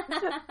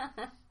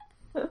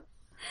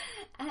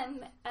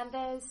 And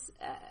there's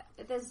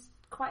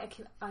quite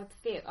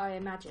I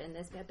imagine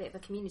there's a bit of a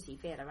community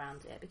feel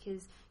around it,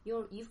 because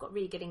you've got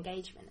really good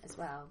engagement as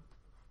well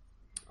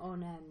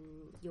on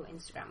your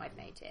Instagram, I've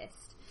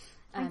noticed.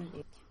 How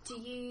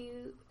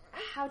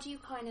do you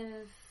kind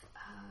of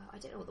I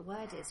don't know what the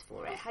word is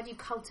for it. How do you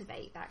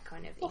cultivate that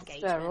kind of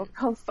engagement?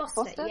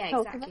 Foster, yeah,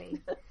 exactly.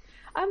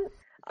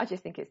 I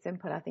just think it's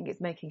simple. I think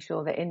it's making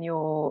sure that in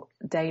your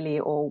daily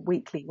or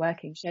weekly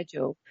working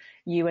schedule,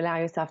 you allow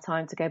yourself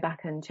time to go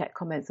back and check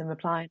comments and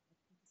reply to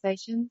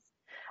conversations.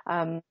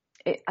 I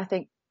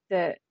think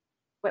that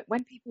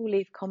when people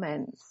leave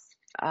comments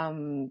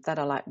that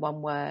are like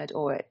one word,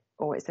 or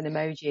it's an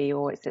emoji,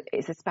 or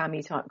it's a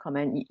spammy type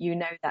comment,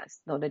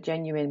 that's not a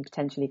genuine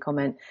potentially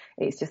comment.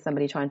 It's just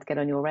somebody trying to get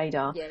on your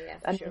radar. Yeah,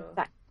 for sure.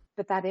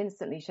 But that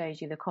instantly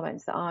shows you the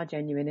comments that are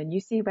genuine, and you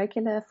see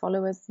regular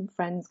followers and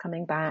friends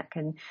coming back,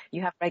 and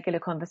you have regular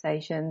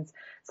conversations.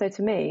 So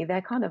to me,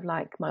 they're kind of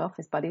like my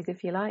office buddies,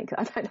 if you like.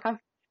 I don't have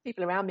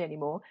people around me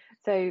anymore.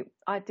 So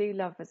I do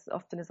love as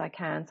often as I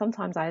can.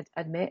 Sometimes I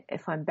admit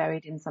if I'm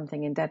buried in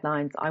something in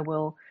deadlines, I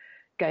will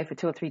go for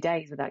 2 or 3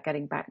 days without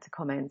getting back to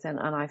comments, and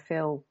I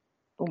feel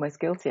almost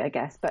guilty, I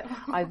guess, but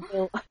I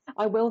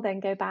will then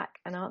go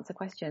back and answer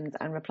questions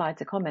and reply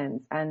to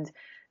comments and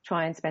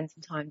try and spend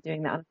some time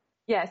doing that.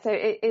 Yeah, so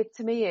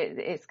to me,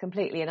 it's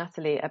completely and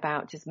utterly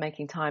about just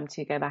making time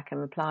to go back and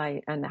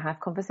reply and have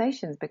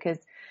conversations, because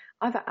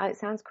it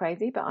sounds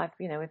crazy, but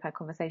we've had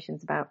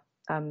conversations about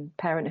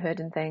parenthood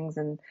and things,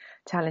 and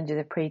challenges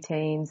of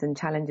preteens and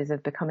challenges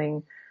of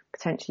becoming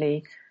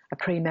potentially a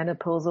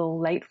premenopausal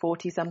late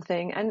 40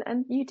 something,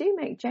 and you do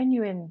make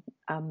genuine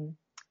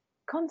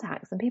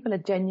contacts, and people are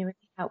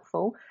genuinely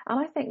helpful, and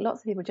I think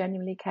lots of people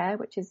genuinely care,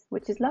 which is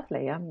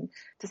lovely.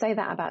 To say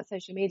that about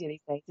social media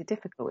these days is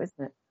difficult,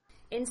 isn't it?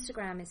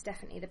 Instagram is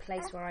definitely the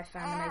place where I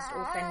found the most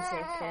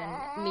authentic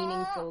and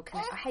meaningful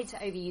I hate to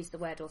overuse the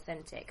word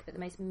authentic, but the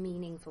most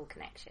meaningful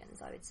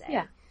connections, I would say.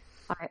 Yeah,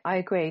 I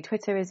agree.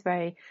 Twitter is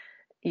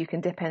you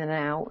can dip in and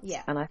out.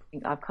 Yeah. And I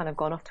think I've kind of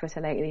gone off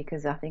Twitter lately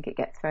because I think it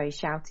gets very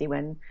shouty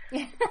when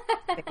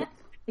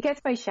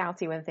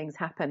things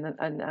happen,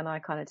 and I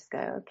kind of just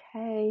go,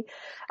 okay,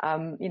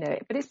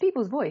 but it's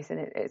people's voice, and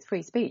it's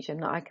free speech,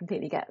 and I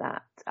completely get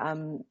that.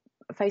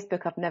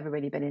 Facebook I've never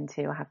really been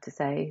into, I have to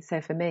say. So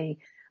for me,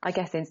 I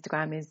guess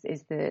Instagram is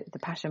the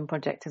passion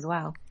project as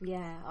well.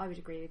 Yeah, I would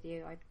agree with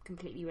you. I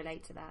completely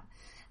relate to that.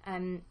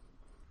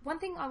 One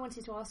thing I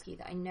wanted to ask you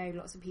that I know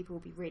lots of people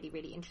will be really,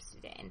 really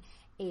interested in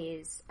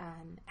is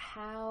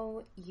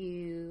how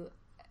you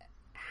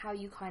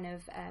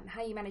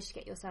manage to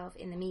get yourself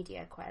in the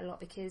media quite a lot,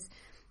 because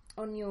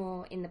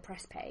in the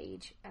press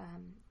page,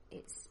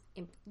 it's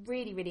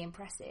really, really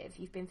impressive.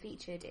 You've been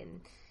featured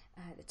in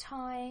the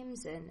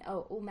Times and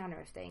all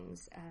manner of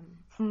things.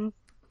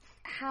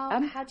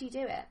 How do you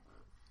do it?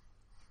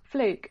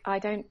 Fluke. I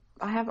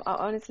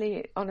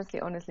honestly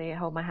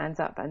hold my hands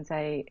up and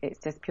say it's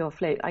just pure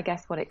fluke. I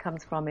guess what it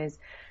comes from is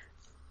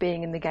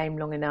being in the game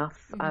long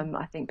enough.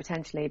 I think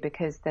potentially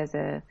because there's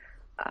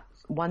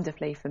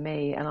wonderfully for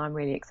me, and I'm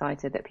really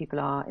excited that people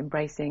are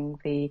embracing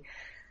the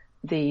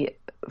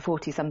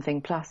 40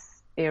 something plus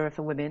era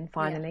for women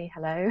finally.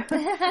 Yeah.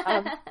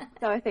 Hello.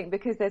 So I think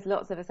because there's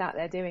lots of us out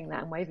there doing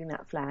that and waving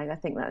that flag, I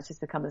think that's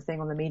just become a thing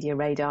on the media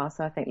radar.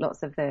 So I think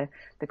lots of the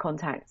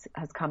contact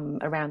has come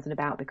around and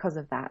about because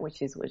of that,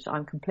 which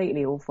I'm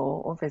completely all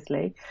for,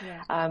 obviously.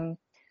 Yeah. I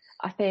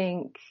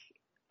think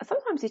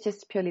sometimes it's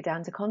just purely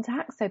down to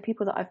contacts. So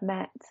people that I've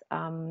met,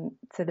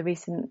 so the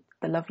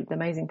lovely, the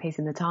amazing piece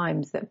in the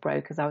Times that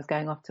broke as I was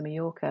going off to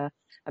Mallorca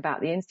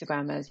about the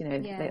Instagrammers,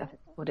 I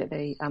called it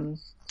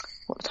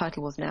what the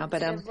title was now, but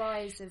the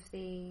rise of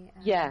the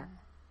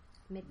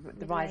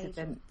the rise of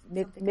the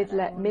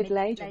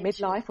middle-age or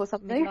midlife or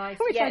something,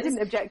 which yes. I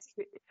didn't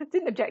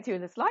object to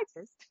in the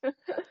slightest.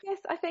 Yes,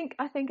 I think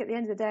at the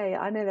end of the day,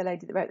 I know the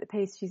lady that wrote the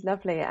piece, she's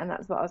lovely, and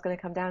that's what I was going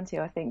to come down to.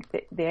 I think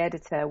that the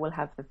editor will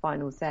have the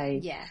final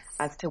say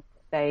as to what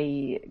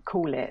they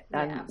call it,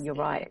 and you're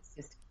right,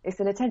 it's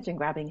an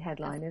attention-grabbing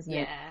headline, isn't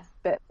it?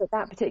 But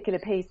that particular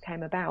piece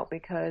came about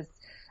because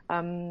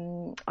I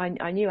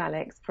knew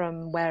Alex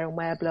from Where and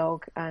Where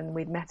blog, and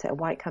we'd met at a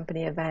White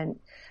Company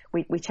event.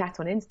 We chat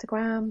on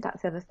Instagram.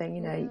 That's the other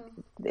thing,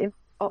 the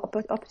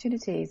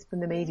opportunities from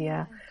the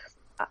media.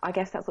 I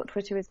guess that's what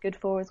Twitter is good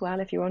for as well.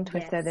 If you're on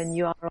Twitter, then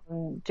you are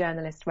on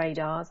journalist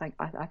radars, I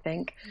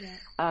think. Yeah.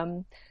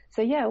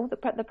 So yeah, all the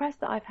press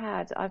that I've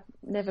had, I've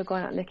never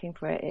gone out looking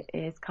for it.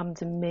 It has come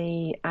to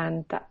me,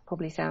 and that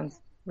probably sounds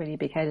really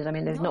big-headed. I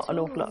mean, there's not an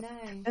awful lot. No.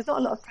 There's not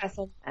a lot of press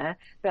on there,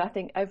 but I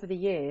think over the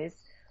years,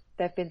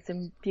 there've been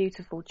some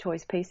beautiful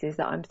choice pieces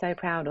that I'm so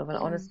proud of, and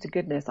honest to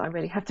goodness, I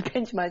really have to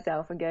pinch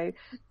myself and go,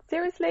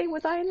 seriously,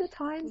 was I in the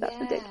Times? That's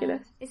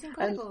ridiculous. It's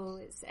incredible.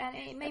 And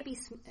it may be,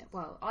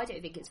 well, I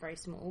don't think it's very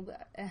small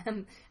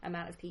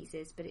amount of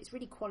pieces, but it's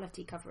really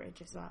quality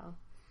coverage as well.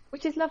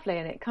 which is lovely,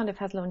 and it kind of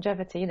has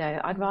longevity. You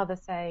know, I'd rather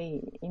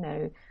say, you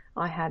know,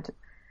 I had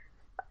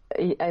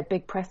a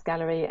big press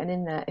gallery, and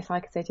in there, if I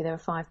could say to you there were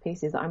 5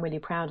 pieces that I'm really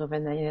proud of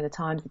in there, you know, the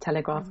Times, the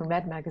Telegraph and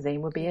Red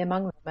magazine would be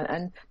among them,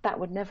 and that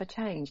would never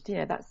change. You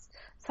know, that's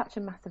such a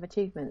massive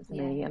achievement for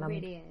me, and it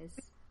really is.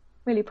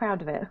 Really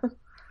proud of it.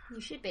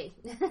 You should be.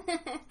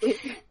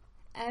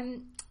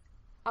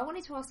 I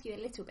wanted to ask you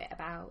a little bit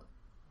about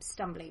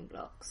stumbling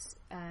blocks,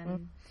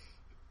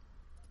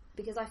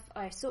 because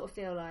I sort of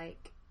feel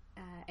like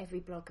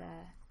every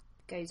blogger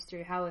goes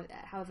through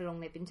however long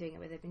they've been doing it,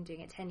 whether they've been doing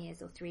it 10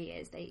 years or 3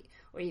 years,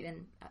 or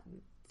even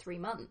 3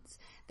 months,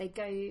 they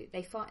go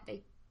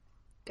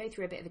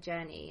through a bit of a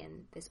journey,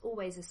 and there's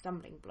always a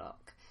stumbling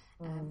block,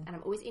 and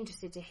I'm always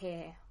interested to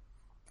hear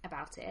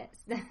about it.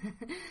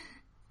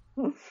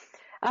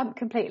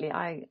 Completely.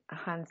 I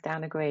hands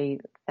down agree.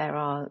 There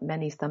are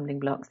many stumbling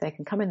blocks. They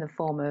can come in the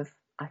form of,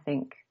 I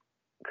think,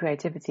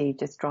 creativity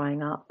just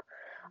drying up.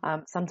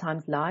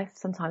 Sometimes life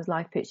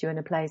puts you in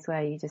a place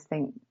where you just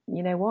think,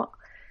 you know what?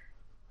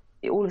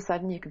 All of a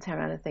sudden you can turn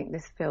around and think,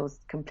 this feels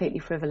completely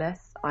frivolous.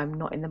 I'm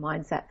not in the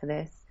mindset for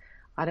this.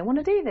 I don't want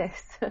to do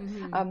this.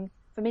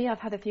 For me, I've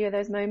had a few of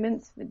those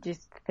moments,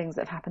 just things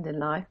that have happened in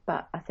life,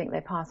 but I think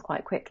they pass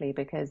quite quickly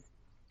because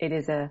it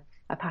is a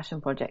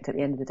passion project at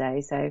the end of the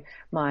day. So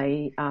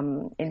my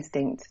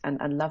instinct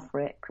and love for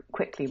it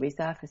quickly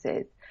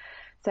resurfaces.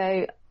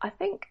 So I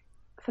think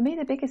for me,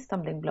 the biggest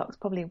stumbling block is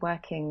probably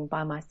working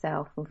by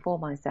myself and for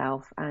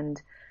myself,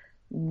 and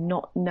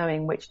not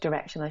knowing which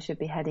direction I should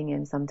be heading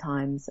in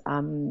sometimes.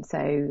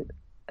 So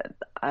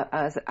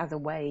as a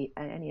way,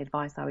 any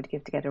advice I would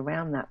give to get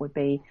around that would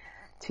be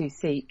to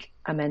seek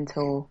a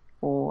mentor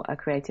or a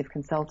creative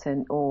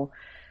consultant, or,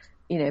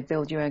 you know,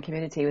 build your own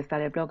community with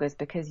fellow bloggers,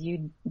 because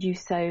you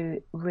so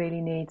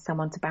really need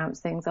someone to bounce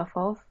things off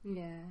of.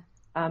 Yeah.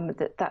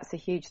 That's a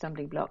huge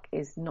stumbling block,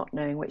 is not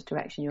knowing which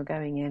direction you're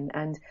going in.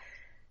 And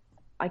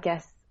I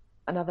guess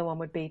another one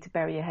would be to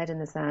bury your head in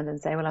the sand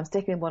and say, well, I'm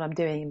sticking with what I'm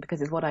doing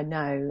because it's what I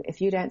know. If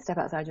you don't step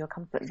outside your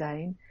comfort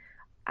zone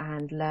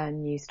and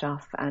learn new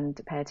stuff and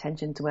pay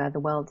attention to where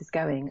the world is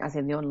going, as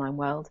in the online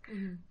world,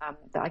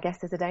 I guess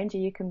there's a danger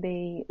you can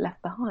be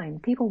left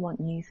behind. People want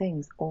new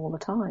things all the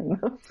time.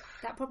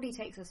 That probably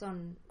takes us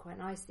on quite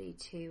nicely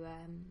to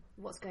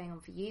what's going on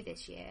for you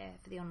this year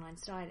for the Online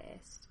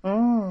Stylist.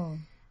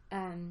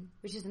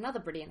 Which is another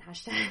brilliant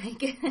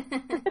hashtag.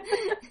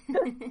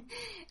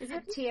 Is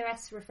it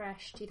TOS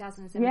Refresh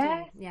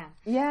 2017? Yeah.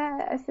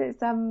 It's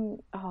do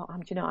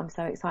you know, I'm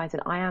so excited.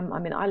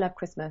 I love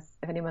Christmas.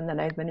 If anyone that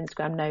knows me on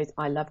Instagram knows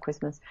I love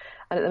Christmas.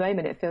 And at the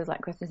moment it feels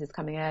like Christmas is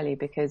coming early,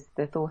 because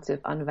the thought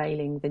of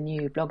unveiling the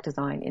new blog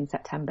design in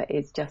September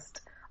is just,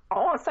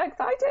 I'm so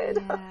excited.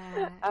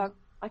 Yeah.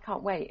 I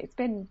can't wait. It's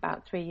been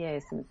about 3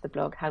 years since the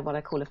blog had what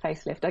I call a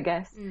facelift, I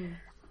guess.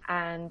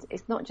 And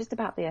it's not just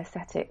about the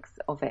aesthetics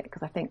of it,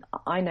 because I think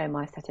I know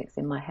my aesthetics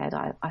in my head.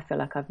 I feel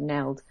like I've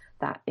nailed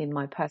that in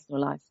my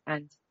personal life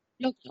and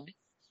blog life,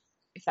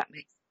 if that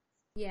makes sense.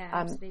 Yeah,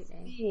 absolutely.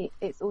 For me,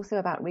 it's also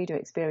about reader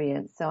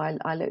experience. So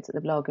I looked at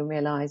the blog and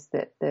realised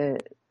that the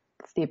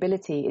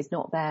ability is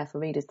not there for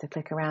readers to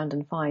click around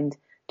and find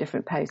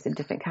different posts in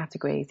different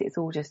categories. It's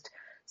all just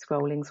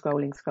scrolling.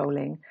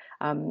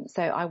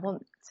 So I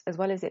want, as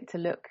well as it to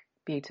look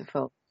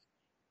beautiful,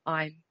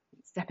 I'm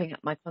stepping up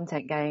my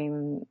content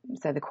game,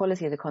 so the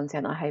quality of the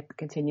content I hope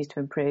continues to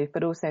improve,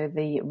 but also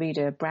the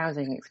reader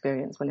browsing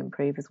experience will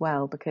improve as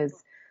well, because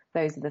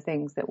those are the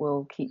things that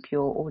will keep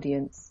your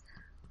audience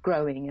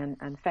growing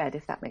and fed,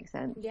 if that makes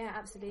sense. Yeah,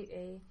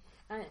 absolutely.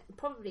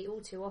 Probably all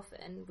too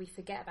often we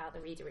forget about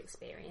the reader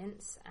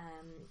experience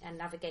and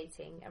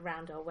navigating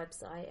around our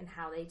website and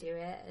how they do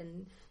it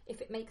and if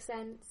it makes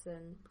sense,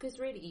 and because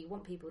really you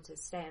want people to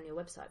stay on your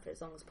website for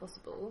as long as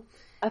possible.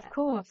 Of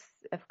course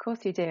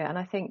you do, and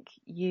I think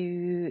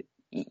you're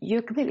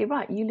completely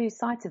right. You lose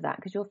sight of that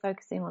because you're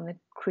focusing on the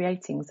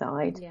creating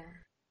side,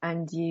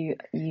 and you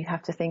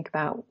have to think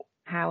about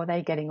how are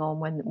they getting on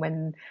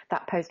when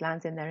that post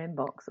lands in their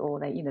inbox, or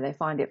they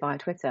find it via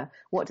Twitter.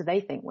 What do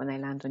they think when they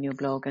land on your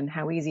blog, and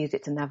how easy is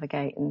it to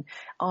navigate, and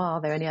are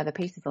there any other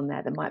pieces on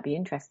there that might be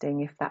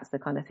interesting if that's the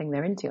kind of thing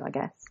they're into, I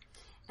guess.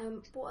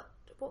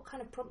 What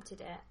kind of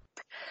prompted it?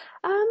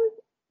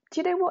 Do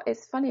you know what?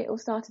 It's funny. It all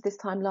started this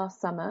time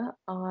last summer.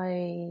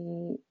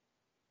 I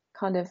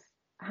kind of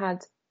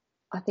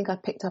I think I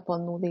picked up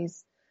on all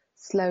these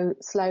slow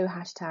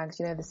hashtags,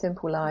 the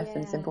simple life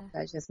and simple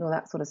pleasures and all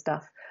that sort of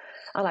stuff.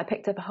 And I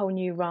picked up a whole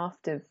new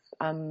raft of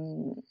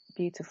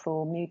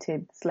beautiful,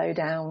 muted, slow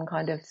down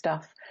kind of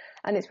stuff.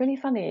 And it's really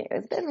funny. It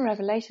was a bit of a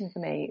revelation for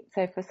me.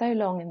 So for so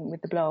long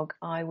with the blog,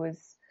 I was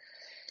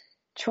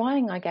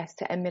trying, I guess,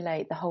 to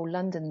emulate the whole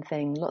London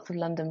thing. Lots of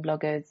London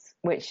bloggers,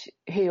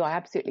 who I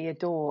absolutely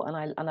adore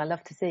and I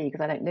love to see because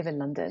I don't live in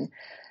London.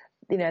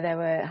 They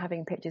were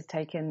having pictures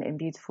taken in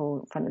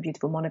front of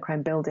beautiful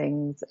monochrome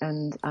buildings,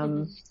 and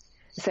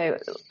so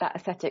that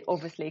aesthetic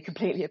obviously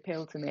completely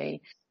appealed to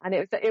me. And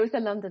it was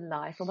the London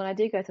life. And when I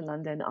do go to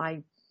London,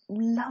 I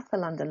love the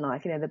London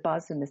life, the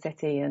buzz in the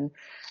city and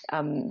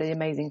the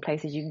amazing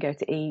places you can go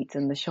to eat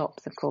and the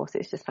shops, of course.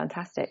 It's just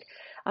fantastic.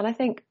 And I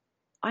think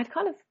I'd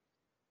kind of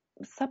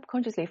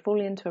subconsciously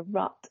fallen into a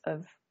rut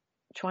of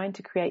trying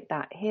to create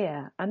that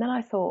here. And then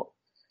I thought,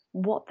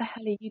 what the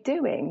hell are you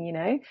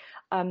doing?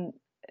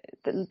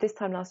 This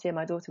time last year,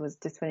 my daughter was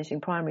just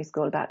finishing primary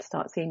school, about to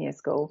start senior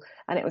school.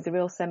 And it was a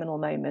real seminal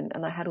moment.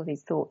 And I had all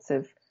these thoughts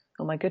of,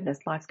 oh my goodness,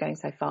 life's going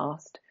so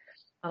fast.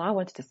 And I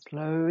wanted to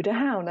slow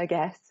down, I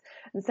guess.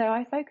 And so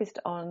I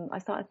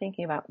started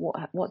thinking about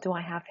what do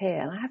I have here?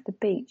 And I have the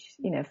beach,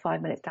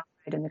 5 minutes down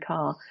the road in the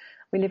car.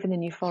 We live in the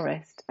New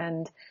Forest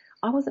and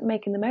I wasn't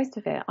making the most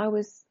of it. I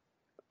was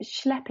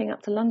schlepping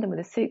up to London with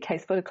a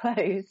suitcase full of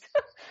clothes,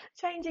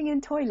 changing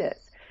in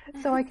toilets.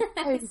 So I could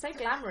pose. It's so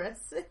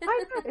glamorous. I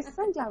know, it's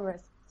so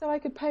glamorous. So I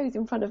could pose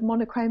in front of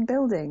monochrome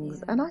buildings.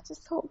 Yeah. And I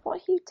just thought,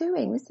 what are you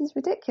doing? This is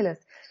ridiculous.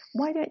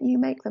 Why don't you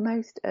make the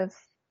most of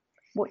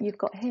what you've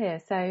got here?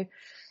 So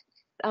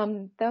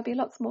there'll be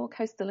lots more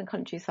coastal and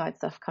countryside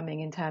stuff coming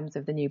in terms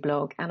of the new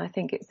blog. And I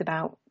think it's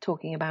about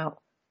talking about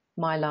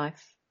my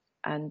life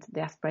and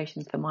the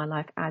aspirations for my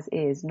life as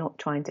is, not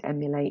trying to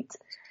emulate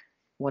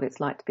what it's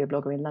like to be a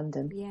blogger in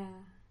London. Yeah.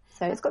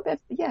 So it's got a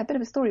bit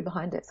of a story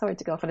behind it. Sorry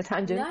to go off on a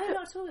tangent. No,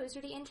 not at all. It was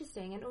really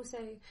interesting. And also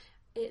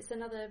it's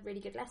another really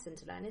good lesson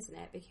to learn, isn't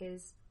it?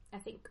 Because I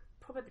think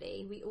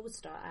probably we all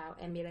start out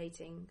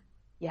emulating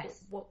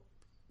what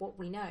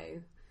we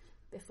know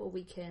before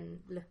we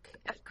can look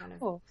at kind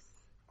of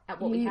at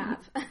what we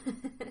have.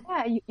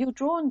 You're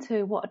drawn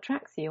to what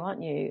attracts you,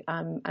 aren't you?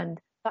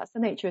 And that's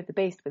the nature of the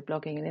beast with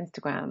blogging and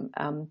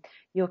Instagram.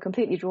 You're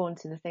completely drawn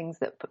to the things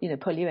that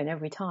pull you in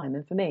every time.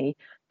 And for me,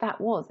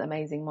 that was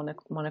amazing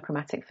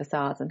monochromatic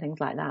facades and things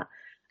like that.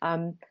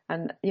 And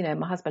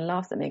my husband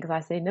laughs at me because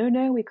I say,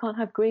 no, we can't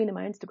have green in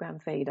my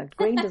Instagram feed.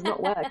 Green does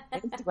not work in my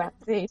Instagram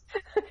feed,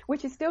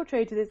 which is still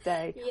true to this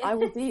day. Yeah.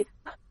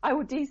 I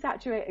will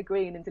desaturate a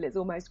green until it's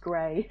almost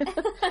grey.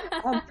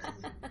 But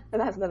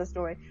that's another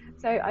story.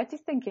 So I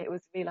just think it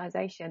was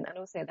realization, and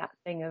also that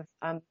thing of,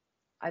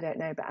 I don't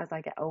know, but as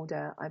I get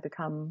older, I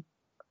become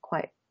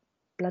quite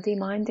bloody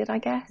minded, I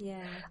guess.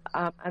 Yeah.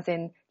 As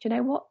in, do you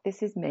know what?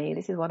 This is me.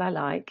 This is what I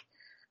like.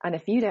 And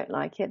if you don't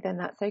like it, then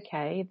that's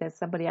okay. There's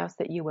somebody else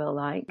that you will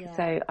like. Yeah.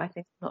 So I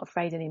think I'm not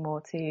afraid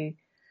anymore to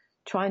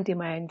try and do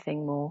my own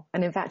thing more.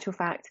 And in actual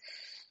fact,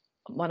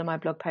 one of my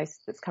blog posts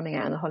that's coming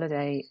out on the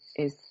holiday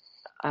is,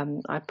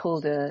 I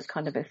pulled a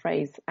kind of a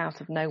phrase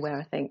out of nowhere,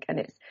 I think,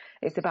 and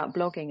it's about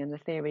blogging and the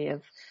theory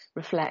of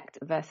reflect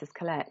versus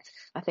collect.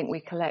 I think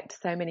we collect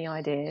so many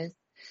ideas,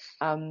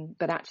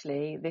 but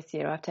actually this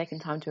year I've taken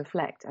time to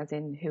reflect, as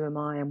in, who am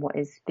I and what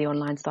is the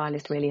online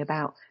stylist really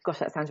about? Gosh,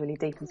 that sounds really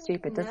deep and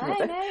stupid, doesn't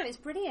it? No, it's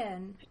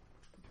brilliant.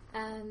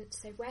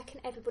 So where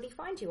can everybody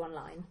find you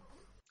online?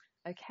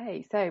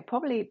 Okay, so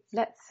probably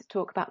let's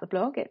talk about the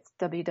blog. It's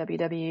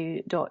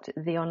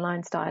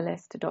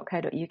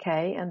www.theonlinestylist.co.uk,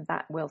 and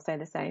that will stay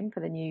the same for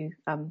the new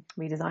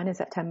redesign in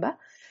September.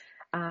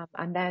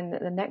 And then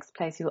the next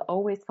place you'll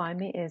always find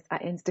me is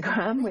at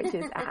Instagram, which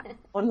is at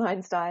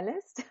Online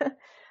Stylist.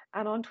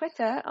 And on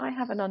Twitter, I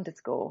have an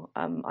underscore.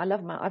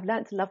 I've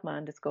learned to love my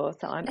underscore,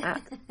 so I'm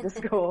at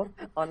 _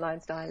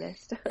 Online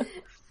Stylist.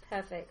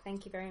 Perfect.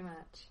 Thank you very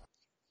much.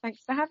 Thanks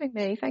for having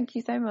me. Thank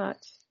you so much.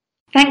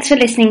 Thanks for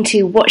listening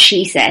to What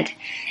She Said.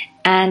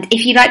 And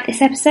if you like this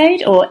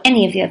episode or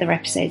any of the other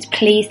episodes,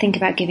 please think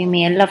about giving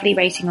me a lovely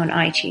rating on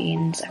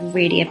iTunes. I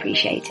really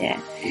appreciate it.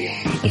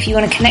 If you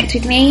want to connect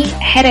with me,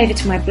 head over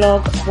to my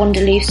blog,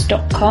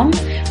 wanderloose.com,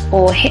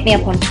 or hit me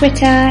up on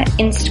Twitter,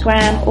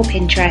 Instagram or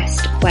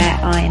Pinterest, where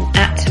I'm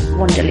at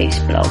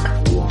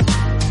wanderlooseblog.